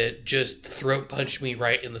one that just throat punched me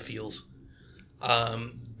right in the feels.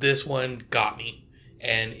 This one got me,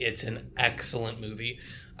 and it's an excellent movie.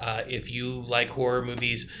 If you like horror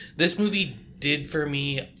movies, this movie did for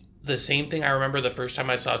me the same thing I remember the first time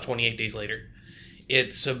I saw 28 Days Later.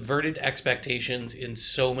 it subverted expectations in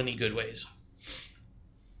so many good ways.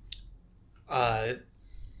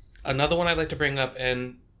 Another one I'd like to bring up,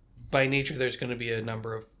 and by nature there's going to be a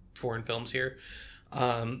number of foreign films here.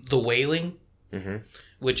 The Wailing,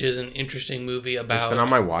 which is an interesting movie about... It's been on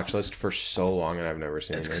my watch list for so long and I've never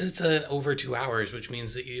seen It's it. because it's over 2 hours, which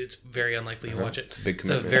means that it's very unlikely you watch it. It's a big It's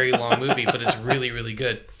commitment. a very long movie, but it's really, really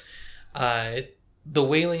good. The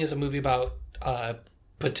Wailing is a movie about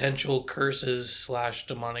potential curses /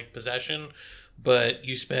 demonic possession, but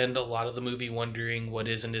you spend a lot of the movie wondering what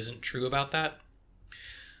is and isn't true about that.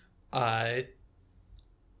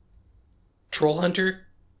 Troll Hunter,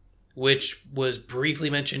 which was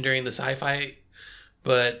briefly mentioned during the sci-fi,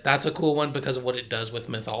 but that's a cool one because of what it does with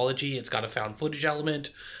mythology. It's got a found footage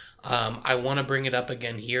element. I want to bring it up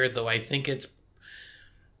again here, though I don't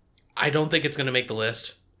think it's going to make the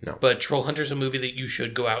list. No. But Troll Hunter's a movie that you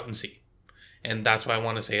should go out and see. And that's why I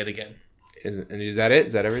want to say it again. Is that it?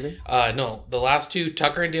 Is that everything? No. The last two,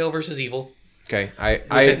 Tucker and Dale versus Evil. Okay. Which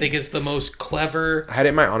I think is the most clever... I had it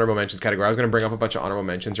in my honorable mentions category. I was going to bring up a bunch of honorable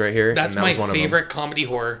mentions right here. That's and that my was one favorite comedy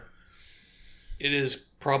horror. It is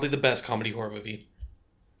probably the best comedy horror movie.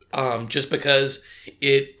 Just because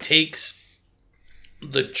it takes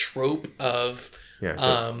the trope of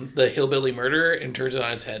the hillbilly murderer and turns it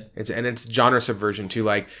on its head. It's genre subversion too,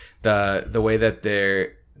 like the way that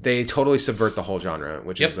they totally subvert the whole genre,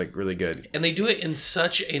 which is like really good. And they do it in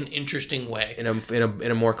such an interesting way.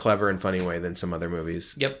 In a more clever and funny way than some other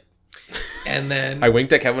movies. Yep. And then I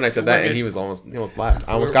winked at Kevin when I said that, and he almost laughed.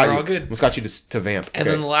 I almost got you. All good. Almost got you to vamp. And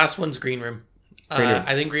then the last one's Green Room. Green Room.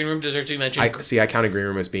 I think Green Room deserves to be mentioned. I counted Green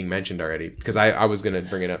Room as being mentioned already because I was going to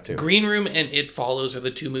bring it up too. Green Room and It Follows are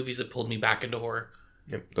the two movies that pulled me back into horror.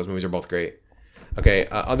 Yep, those movies are both great. Okay,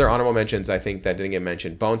 other honorable mentions I think that didn't get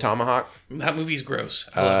mentioned. Bone Tomahawk. That movie's gross.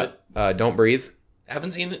 I love it. Don't Breathe.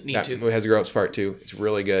 Haven't seen it. Need That to. movie has a gross part too. It's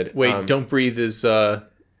really good. Wait, Don't Breathe is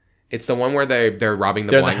it's the one where they're robbing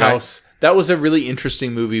the they're in blind the guy. house. That was a really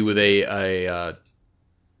interesting movie with a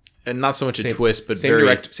and not so much a twist, but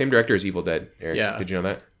same director as Evil Dead. Eric. Yeah. Did you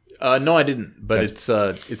know that? No, I didn't. But it's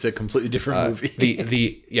a completely different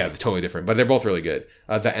movie. Totally different, but they're both really good.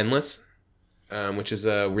 The Endless, which is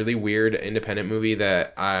a really weird independent movie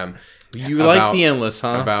that you like The Endless,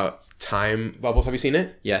 huh? About time bubbles. Have you seen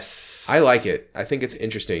it? Yes, I like it. I think it's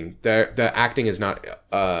interesting. The acting is not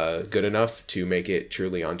good enough to make it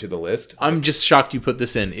truly onto the list. I'm just shocked you put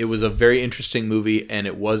this in. It was a very interesting movie, and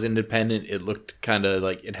it was independent. It looked kind of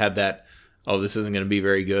like it had that. Oh, this isn't going to be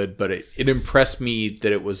very good, but it impressed me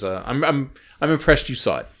that it was. I'm impressed you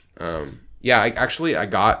saw it. I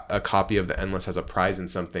got a copy of The Endless as a prize in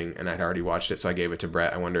something, and I'd already watched it, so I gave it to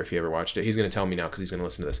Brett. I wonder if he ever watched it. He's going to tell me now because he's going to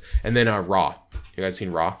listen to this. And then Raw. You guys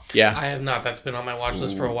seen Raw? Yeah, I have not. That's been on my watch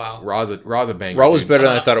list for a while. Raw's a banger. Raw was better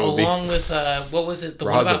than I thought it would be. Along with what was it?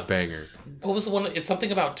 Raw's a banger. What was the one? It's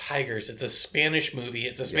something about tigers. It's a Spanish movie.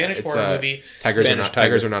 It's a Spanish horror movie.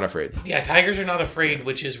 Tigers are not afraid. Yeah, Tigers Are Not Afraid,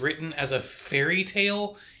 which is written as a fairy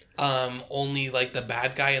tale. Only like the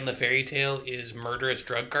bad guy in the fairy tale is murderous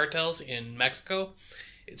drug cartels in Mexico.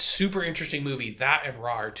 It's super interesting movie. That and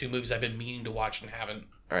Raw are two movies I've been meaning to watch and haven't.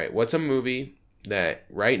 All right, what's a movie that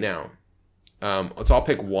right now? Let's all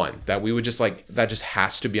pick one that we would just like that just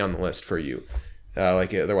has to be on the list for you.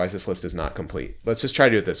 Otherwise this list is not complete. Let's just try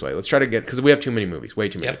to do it this way. Let's try to get, because we have too many movies, way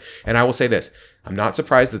too many. Yep. And I will say this, I'm not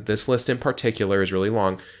surprised that this list in particular is really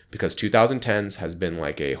long because 2010s has been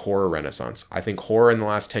like a horror renaissance. I think horror in the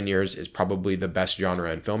last 10 years is probably the best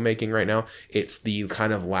genre in filmmaking right now. It's the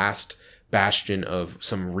kind of last bastion of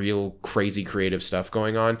some real crazy creative stuff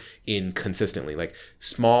going on in consistently. Like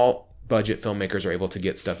small budget filmmakers are able to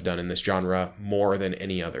get stuff done in this genre more than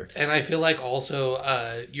any other. And I feel like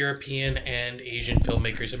also European and Asian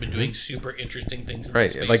filmmakers have been doing super interesting things in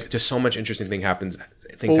this space. Like just so much interesting happen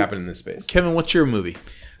in this space. Kevin, what's your movie?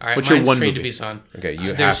 All right, what's mine's your one Train movie? to Busan. Okay,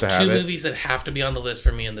 you There's have to have two it. movies that have to be on the list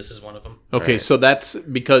for me, and this is one of them. Okay, Right. so that's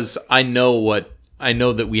because I know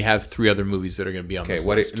that we have 3 other movies that are going to be on this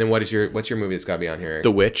list. What's your movie that's got to be on here?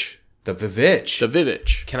 The Witch. The Vivitch. The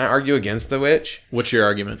Vivitch. Can I argue against The Witch? What's your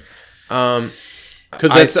argument?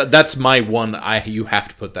 Because that's my one. You have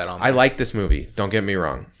to put that on. I like this movie. Don't get me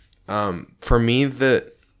wrong. For me,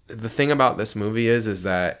 the thing about this movie is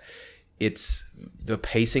that the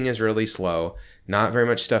pacing is really slow. Not very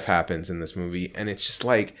much stuff happens in this movie, and it's just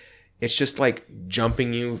like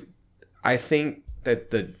jumping you. I think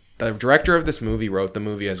that the director of this movie wrote the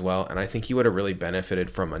movie as well, and I think he would have really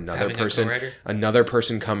benefited from another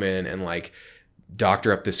person come in and like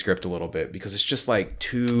doctor up the script a little bit, because it's just like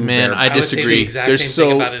too. Man, I I would say disagree. the exact same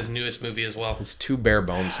thing about his newest movie as well. It's too bare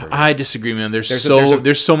bones for me. I disagree, man. There's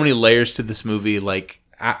There's so many layers to this movie. Like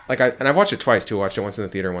and I've watched it twice too. I watched it once in the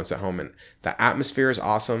theater, once at home, and the atmosphere is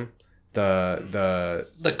awesome. The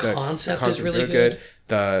concept is really good.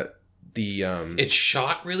 The it's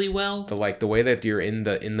shot really well. The way that you're in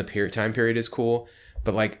the time period is cool.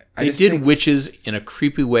 But like they did witches in a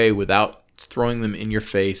creepy way without throwing them in your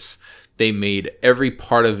face. They made every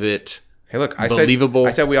part of it believable.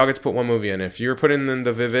 I said we all get to put one movie in. If you're putting in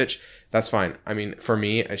the Vivitch, that's fine. I mean, for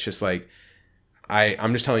me, it's just like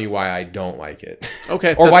I'm just telling you why I don't like it.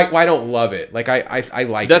 Okay. Or why I don't love it. Like I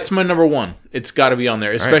like that's it. my number one. It's got to be on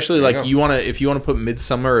there. Especially right, like if you want to put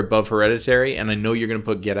Midsommar above Hereditary, and I know you're going to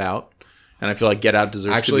put Get Out, and I feel like Get Out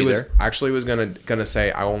deserves to be there. Actually was gonna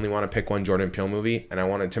say I only want to pick one Jordan Peele movie, and I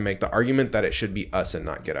wanted to make the argument that it should be Us and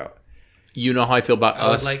not Get Out. You know how I feel about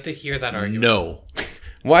Us? I would like to hear that argument. No.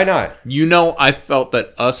 Why not? You know, I felt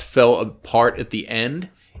that Us fell apart at the end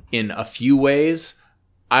in a few ways.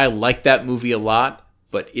 I like that movie a lot,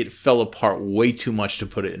 but it fell apart way too much to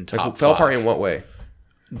put it in top 5. Fell apart in what way?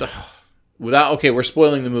 We're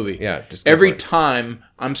spoiling the movie. Yeah, just every time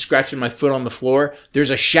I'm scratching my foot on the floor,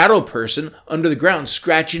 there's a shadow person under the ground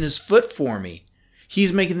scratching his foot for me.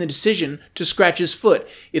 He's making the decision to scratch his foot.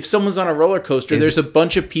 If someone's on a roller coaster, there's a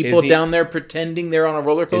bunch of people down there pretending they're on a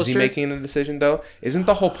roller coaster. Is he making the decision though? Isn't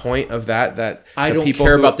the whole point of that I don't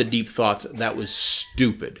care about the deep thoughts? That was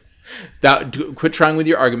stupid. Quit trying with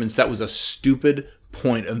your arguments. That was a stupid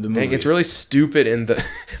point of the movie. Dang, it's really stupid in the...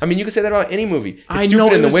 I mean, you could say that about any movie. It's stupid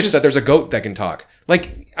know, in The Witch that there's a goat that can talk.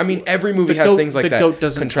 Like, I mean, every movie has things like that. The goat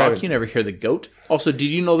doesn't talk. You never hear the goat. Also, did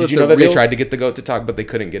you know that they tried to get the goat to talk, but they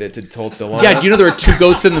couldn't get it to hold still long? Yeah, do you know there were 2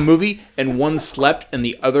 goats in the movie, and one slept, and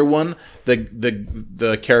the other one,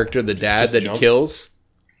 the character, the dad that he kills,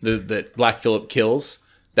 that Black Phillip kills,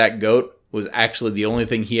 that goat was actually the only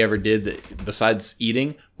thing he ever did that besides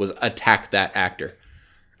eating was attack that actor.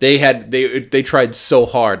 They tried so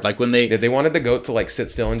hard, like when they wanted the goat to like sit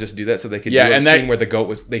still and just do that so they could do a scene where the goat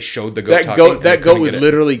was. They showed the goat that goat would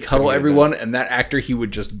literally cuddle everyone, and that actor he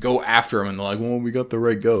would just go after him, and they're like, "Well, we got the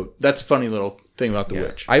right goat." That's a funny little thing about The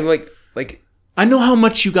Witch. I like I know how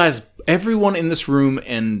much you guys, everyone in this room,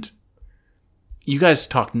 and you guys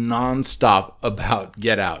talk nonstop about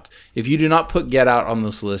Get Out. If you do not put Get Out on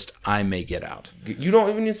this list, I may get out. You don't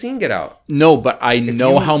even seen Get Out. No, but I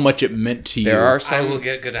know how much it meant to you. I will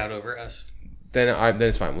get Get Out over Us. Then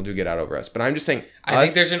it's fine. We'll do Get Out over Us. But I'm just saying, I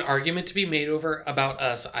think there's an argument to be made about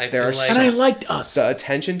Us. And I liked Us. The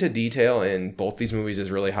attention to detail in both these movies is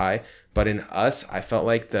really high. But in Us, I felt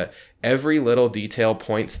like every little detail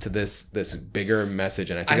points to this bigger message,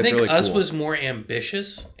 and I think it's really cool. Us was more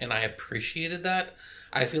ambitious, and I appreciated that.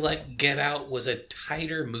 I feel like Get Out was a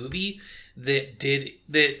tighter movie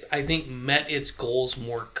that I think met its goals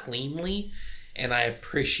more cleanly, and I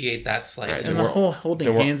appreciate that slightly. Right, and the whole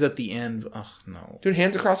holding hands at the end, oh no, dude,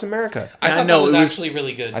 Hands Across America. I thought that was actually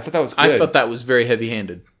really good. I thought that was good. I thought that was very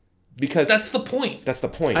heavy-handed. Because that's the point. That's the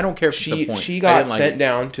point. I don't care if it's the point. She got sent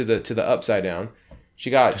down to the upside down. She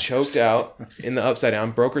got choked out in the upside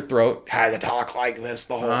down, broke her throat, had to talk like this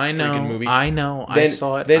the whole freaking movie. I know. I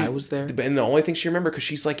saw it. I was there. And the only thing she remembered, because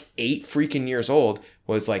she's like 8 freaking years old,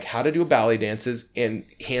 was like how to do ballet dances and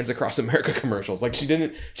Hands Across America commercials. Like she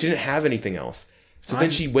didn't have anything else. So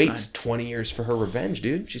then she waits 20 years for her revenge,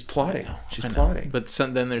 dude. She's plotting. She's plotting. But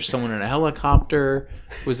then there's someone in a helicopter.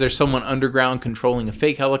 Was there someone underground controlling a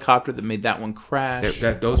fake helicopter that made that one crash?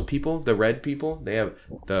 Those people, the red people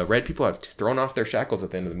have thrown off their shackles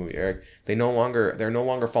at the end of the movie, Eric. They're no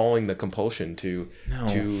longer following the compulsion to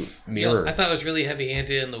mirror. I thought it was really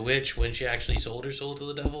heavy-handed in The Witch when she actually sold her soul to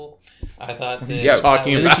the devil. I thought that... Yeah,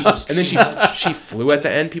 talking about... And then she flew at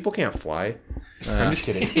the end. People can't fly. I'm just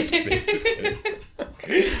kidding.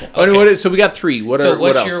 Okay. So we got 3. What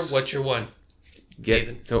else? What's your one?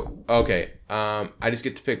 Okay. I just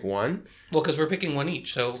get to pick one. Well, because we're picking one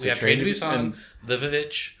each. So we have Train to Busan, The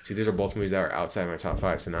Vivitch. See, these are both movies that are outside my top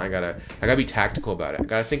 5. So now I gotta be tactical about it. I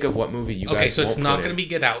gotta think of what movie you guys. Okay, so it's not gonna be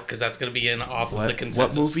Get Out because that's gonna be off of the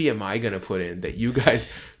consensus. What movie am I gonna put in that you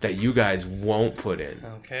guys won't put in?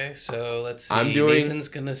 Okay, so let's see. Nathan's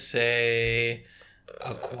gonna say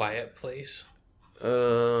A Quiet Place.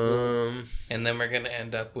 And then we're gonna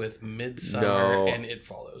end up with Midsommar and It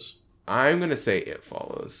Follows. I'm gonna say It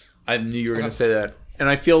Follows. I knew you were gonna say that, and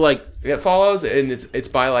I feel like It Follows, and it's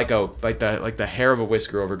by like the hair of a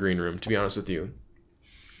whisker over Green Room. To be honest with you,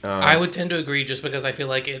 I would tend to agree, just because I feel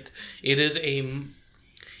like it's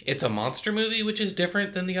a monster movie, which is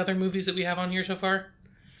different than the other movies that we have on here so far.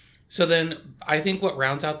 So then I think what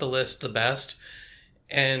rounds out the list the best.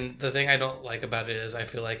 And the thing I don't like about it is I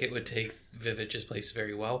feel like it would take Vivitch's place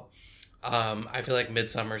very well. I feel like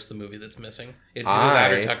Midsommar's the movie that's missing. It's either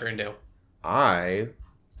that or Tucker and Dale. I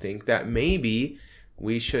think that maybe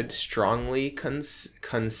we should strongly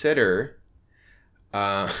consider.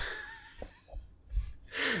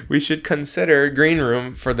 We should consider Green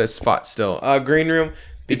Room for this spot still. Green Room.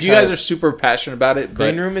 If you guys are super passionate about it,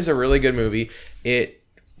 Green Room is a really good movie. It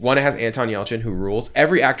has Anton Yelchin, who rules.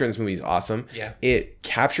 Every actor in this movie is awesome. Yeah. It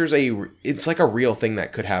captures it's like a real thing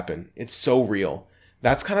that could happen. It's so real.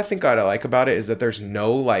 That's kind of thing I like about it, is that there's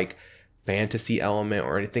no like fantasy element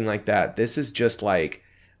or anything like that. This is just like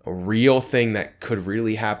a real thing that could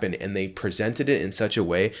really happen, and they presented it in such a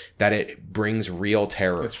way that it brings real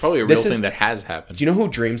terror. It's probably a real thing that has happened. Do you know who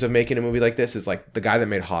dreams of making a movie like this? Is like the guy that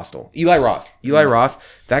made Hostel, Eli Roth. Eli Roth,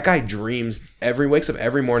 that guy wakes up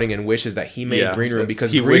every morning and wishes that he made Green Room,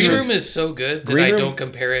 because Green Room is so good that I don't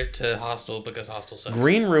compare it to Hostel, because Hostel sucks.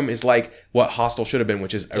 Green Room is like what Hostel should have been,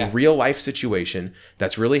 which is a real life situation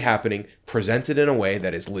that's really happening, presented in a way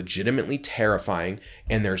that is legitimately terrifying,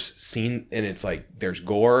 and it's like there's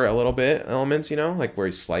gore a little bit elements, like where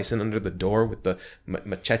he's slicing under the door with the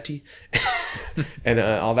machete and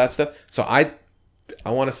all that stuff. So I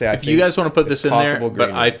want to say, if you guys want to put this in there, but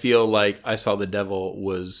Room. I feel like I Saw the Devil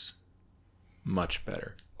was much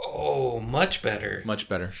better. Oh, much better. Much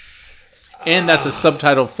better. And that's a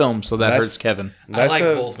subtitle film, so that hurts Kevin. I like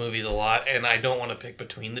both movies a lot, and I don't want to pick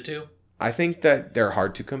between the two. I think that they're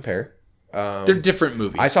hard to compare. They're different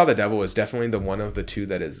movies. I Saw the Devil is definitely the one of the two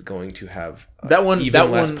that is going to have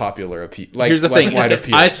less popular appeal. Here's the thing. Wide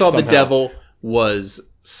appeal I Saw somehow. the Devil was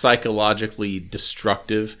psychologically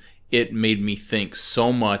destructive. It made me think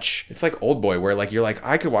so much. It's like Old Boy, where like you're like,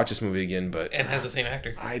 I could watch this movie again, but and has the same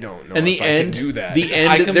actor. I don't know. And if I can do that. The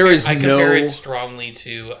end. I compare it strongly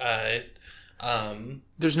to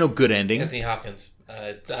there's no good ending. Anthony Hopkins,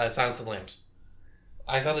 Silence of the Lambs.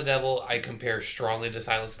 I Saw the Devil, I compare strongly to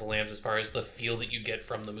Silence of the Lambs as far as the feel that you get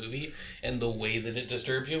from the movie and the way that it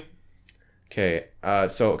disturbs you. Okay,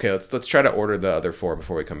 let's try to order the other four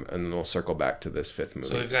before we come, and then we'll circle back to this fifth movie.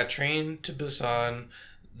 So we've got Train to Busan,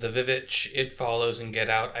 The Vivitch, It Follows, and Get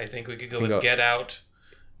Out. I think we could go with Get Out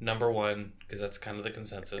number one, because that's kind of the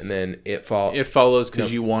consensus. And then It Follows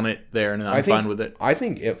because you want it there, and I'm fine with it. I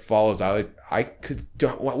think It Follows. I could.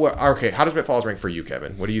 Okay, how does It Follows rank for you,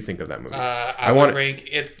 Kevin? What do you think of that movie? I would rank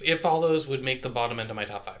It Follows would make the bottom end of my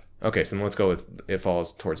top 5. Okay, so then let's go with It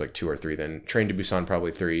Follows towards like 2 or 3. Then Train to Busan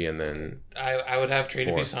probably 3, and then I would have Train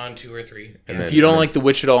to Busan 2 or 3. And then, if you don't like The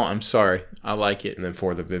Witch at all, I'm sorry. I like it. And then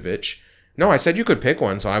 4, The Vivitch. No, I said you could pick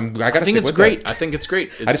one, so I think it's great. I think it's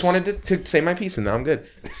great. I just wanted to say my piece, and now I'm good.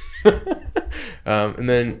 and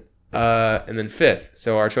then fifth.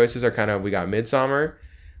 So our choices are kind of, we got Midsommar,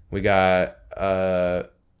 we got The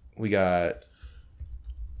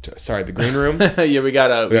Green Room. Yeah, we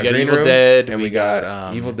got Evil Dead, and we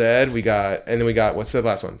got Evil Dead. And then we got, what's the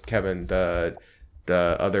last one, Kevin? The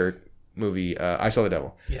other movie, I Saw the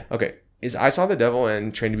Devil. Yeah. Okay, is I Saw the Devil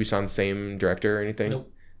and Train to Busan the same director or anything? Nope.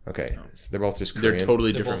 Okay, so they're both just Korean. They're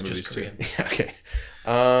totally different movies too. Yeah, okay.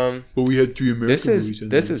 But we had 3 American movies.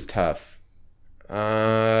 This is tough. All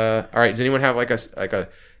right. Does anyone have like a?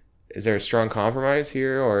 Is there a strong compromise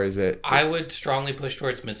here, or is it? I would strongly push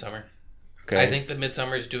towards Midsommar. Okay. I think that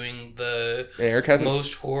Midsommar is doing the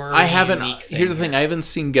most horror. I haven't. Here's the thing. I haven't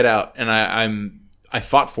seen Get Out, and I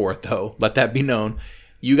fought for it though. Let that be known.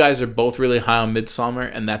 You guys are both really high on Midsommar,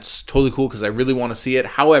 and that's totally cool because I really want to see it.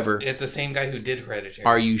 However, it's the same guy who did Hereditary.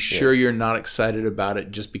 Are you sure you're not excited about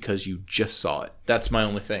it just because you just saw it? That's my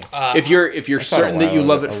only thing. If you're certain that you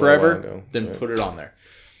love it forever, then put it on there.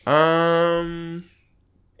 I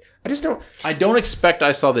just don't. I don't expect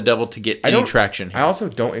I Saw the Devil to get any traction here. I also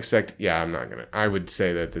don't expect. Yeah, I'm not gonna. I would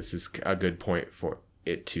say that this is a good point for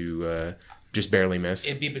it to just barely miss.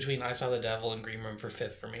 It'd be between I Saw the Devil and Green Room for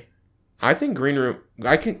 5th for me. I think Green Room.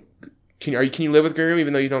 Can you live with Green Room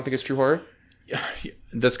even though you don't think it's true horror? Yeah,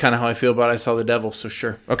 that's kind of how I feel about I Saw the Devil. So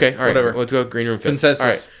sure. Okay. All right. Whatever. Let's go with Green Room 5th. Consensus. All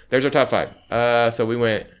right. There's our top 5. So we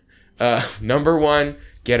went number 1,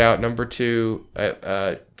 Get Out. Number 2,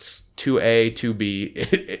 2A,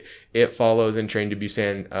 2B. It Follows and Train to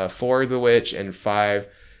Busan. 4, The Witch, and 5,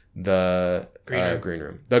 the Green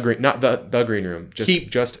Room. The Green Room.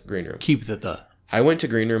 Just Green Room. Keep the. I went to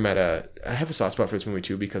Green Room I have a soft spot for this movie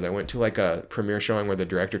too because I went to like a premiere showing where the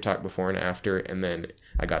director talked before and after, and then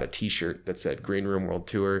I got a t-shirt that said Green Room World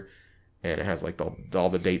Tour, and it has like all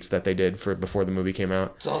the dates that they did for before the movie came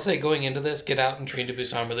out. So I'll say going into this, Get Out and Train to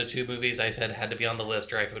Busan were the 2 movies I said had to be on the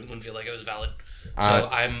list or I wouldn't feel like it was valid. So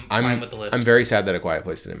I'm fine with the list. I'm very sad that A Quiet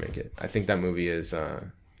Place didn't make it. I think that movie is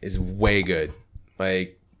way good.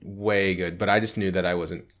 Like way good. But I just knew that I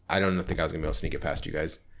don't think I was gonna be able to sneak it past you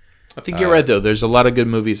guys. I think you're right though. There's a lot of good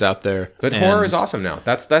movies out there. But horror is awesome now.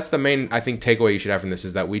 That's the main, I think, takeaway you should have from this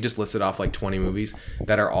is that we just listed off like 20 movies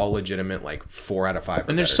that are all legitimate, like 4 out of 5.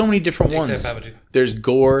 And there's so many different ones. Except Babadook. There's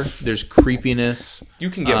gore. There's creepiness. You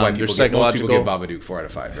can get why people there's get, most people psychological. get Babadook 4 out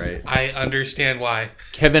of 5, right? I understand why.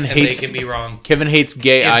 Kevin And hates. they can be wrong. Kevin hates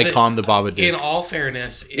gay If the- icon the Babadook. In all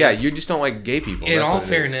fairness, Yeah, you just don't like gay people. in That's all what it is.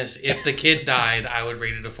 fairness, if the kid died, I would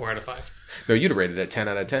rate it a 4 out of 5. No, you'd have rated it 10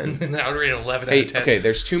 out of 10. I would rate it 11 out Hey, of 10. okay,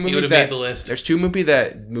 there's 2 He movies would've that made the list. There's 2 movies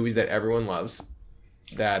that everyone loves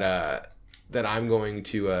that I'm going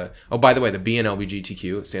to oh, by the way, the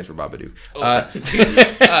BNLBGTQ stands for Babadook.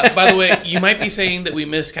 By the way, you might be saying that we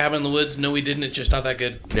missed Cabin in the Woods. No, we didn't. It's just not that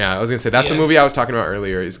good. Yeah, I was going to say that's the Yeah. movie I was talking about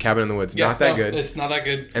earlier is Cabin in the Woods. Not that good. It's not that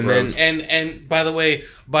good. And then And by the way,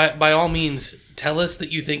 by all means, tell us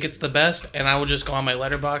that you think it's the best, and I will just go on my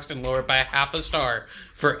Letterboxd and lower it by half a star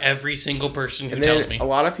for every single person who and tells then me. a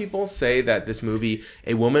lot of people say that this movie,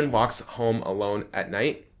 A Woman Walks Home Alone at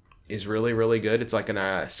Night, is really, really good. It's like a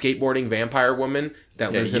skateboarding vampire woman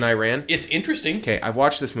that lives in Iran. It's interesting. Okay, I've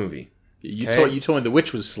watched this movie. you okay. told me The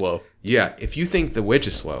Witch was slow. Yeah, if you think The Witch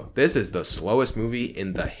is slow, this is the slowest movie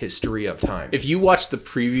in the history of time. If you watch the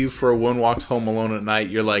preview for A Woman Walks Home Alone at Night,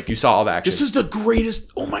 you're like, you saw all the action. this is the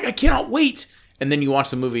greatest. Oh my God, I cannot wait. And then you watch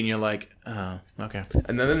the movie and you're like, oh, okay.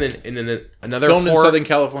 And then another Filmed in horror, Southern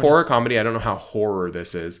California. horror comedy. I don't know how horror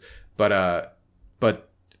this is, but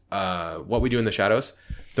What We Do in the Shadows.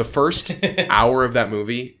 The first hour of that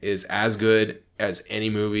movie is as good as any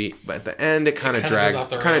movie, but at the end it kind of kinda goes off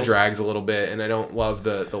the rails. drags a little bit, and I don't love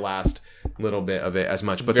the last little bit of it as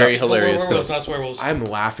much. But very hilarious. Werewolves, not werewolves. I'm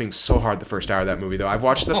laughing so hard the first hour of that movie though. I've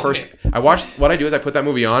watched the Oh, first. man. I watched. What I do is I put that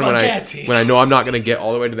movie on Spaghetti. when I know I'm not gonna get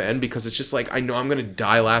all the way to the end because it's just like I know I'm gonna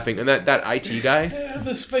die laughing. And that IT guy.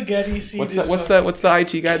 The spaghetti scene. What's the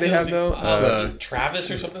IT guy they have though? Travis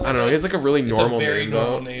or something like I don't know. He has like a really normal very name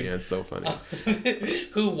normal though. name. Yeah, it's so funny.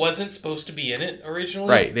 Who wasn't supposed to be in it originally.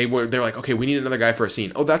 Right. They're like, okay, we need another guy for a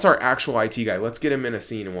scene. Oh, that's our actual IT guy. Let's get him in a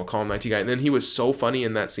scene and we'll call him IT guy. And then he was so funny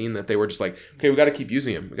in that scene that they were just like, okay, we got to keep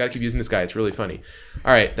using him. We got to keep using this guy. It's really funny.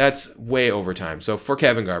 All right, that's way over time. So for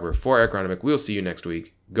Kevin Garber, for Eric Ronnebeck, we'll see you next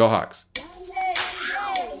week. Go Hawks.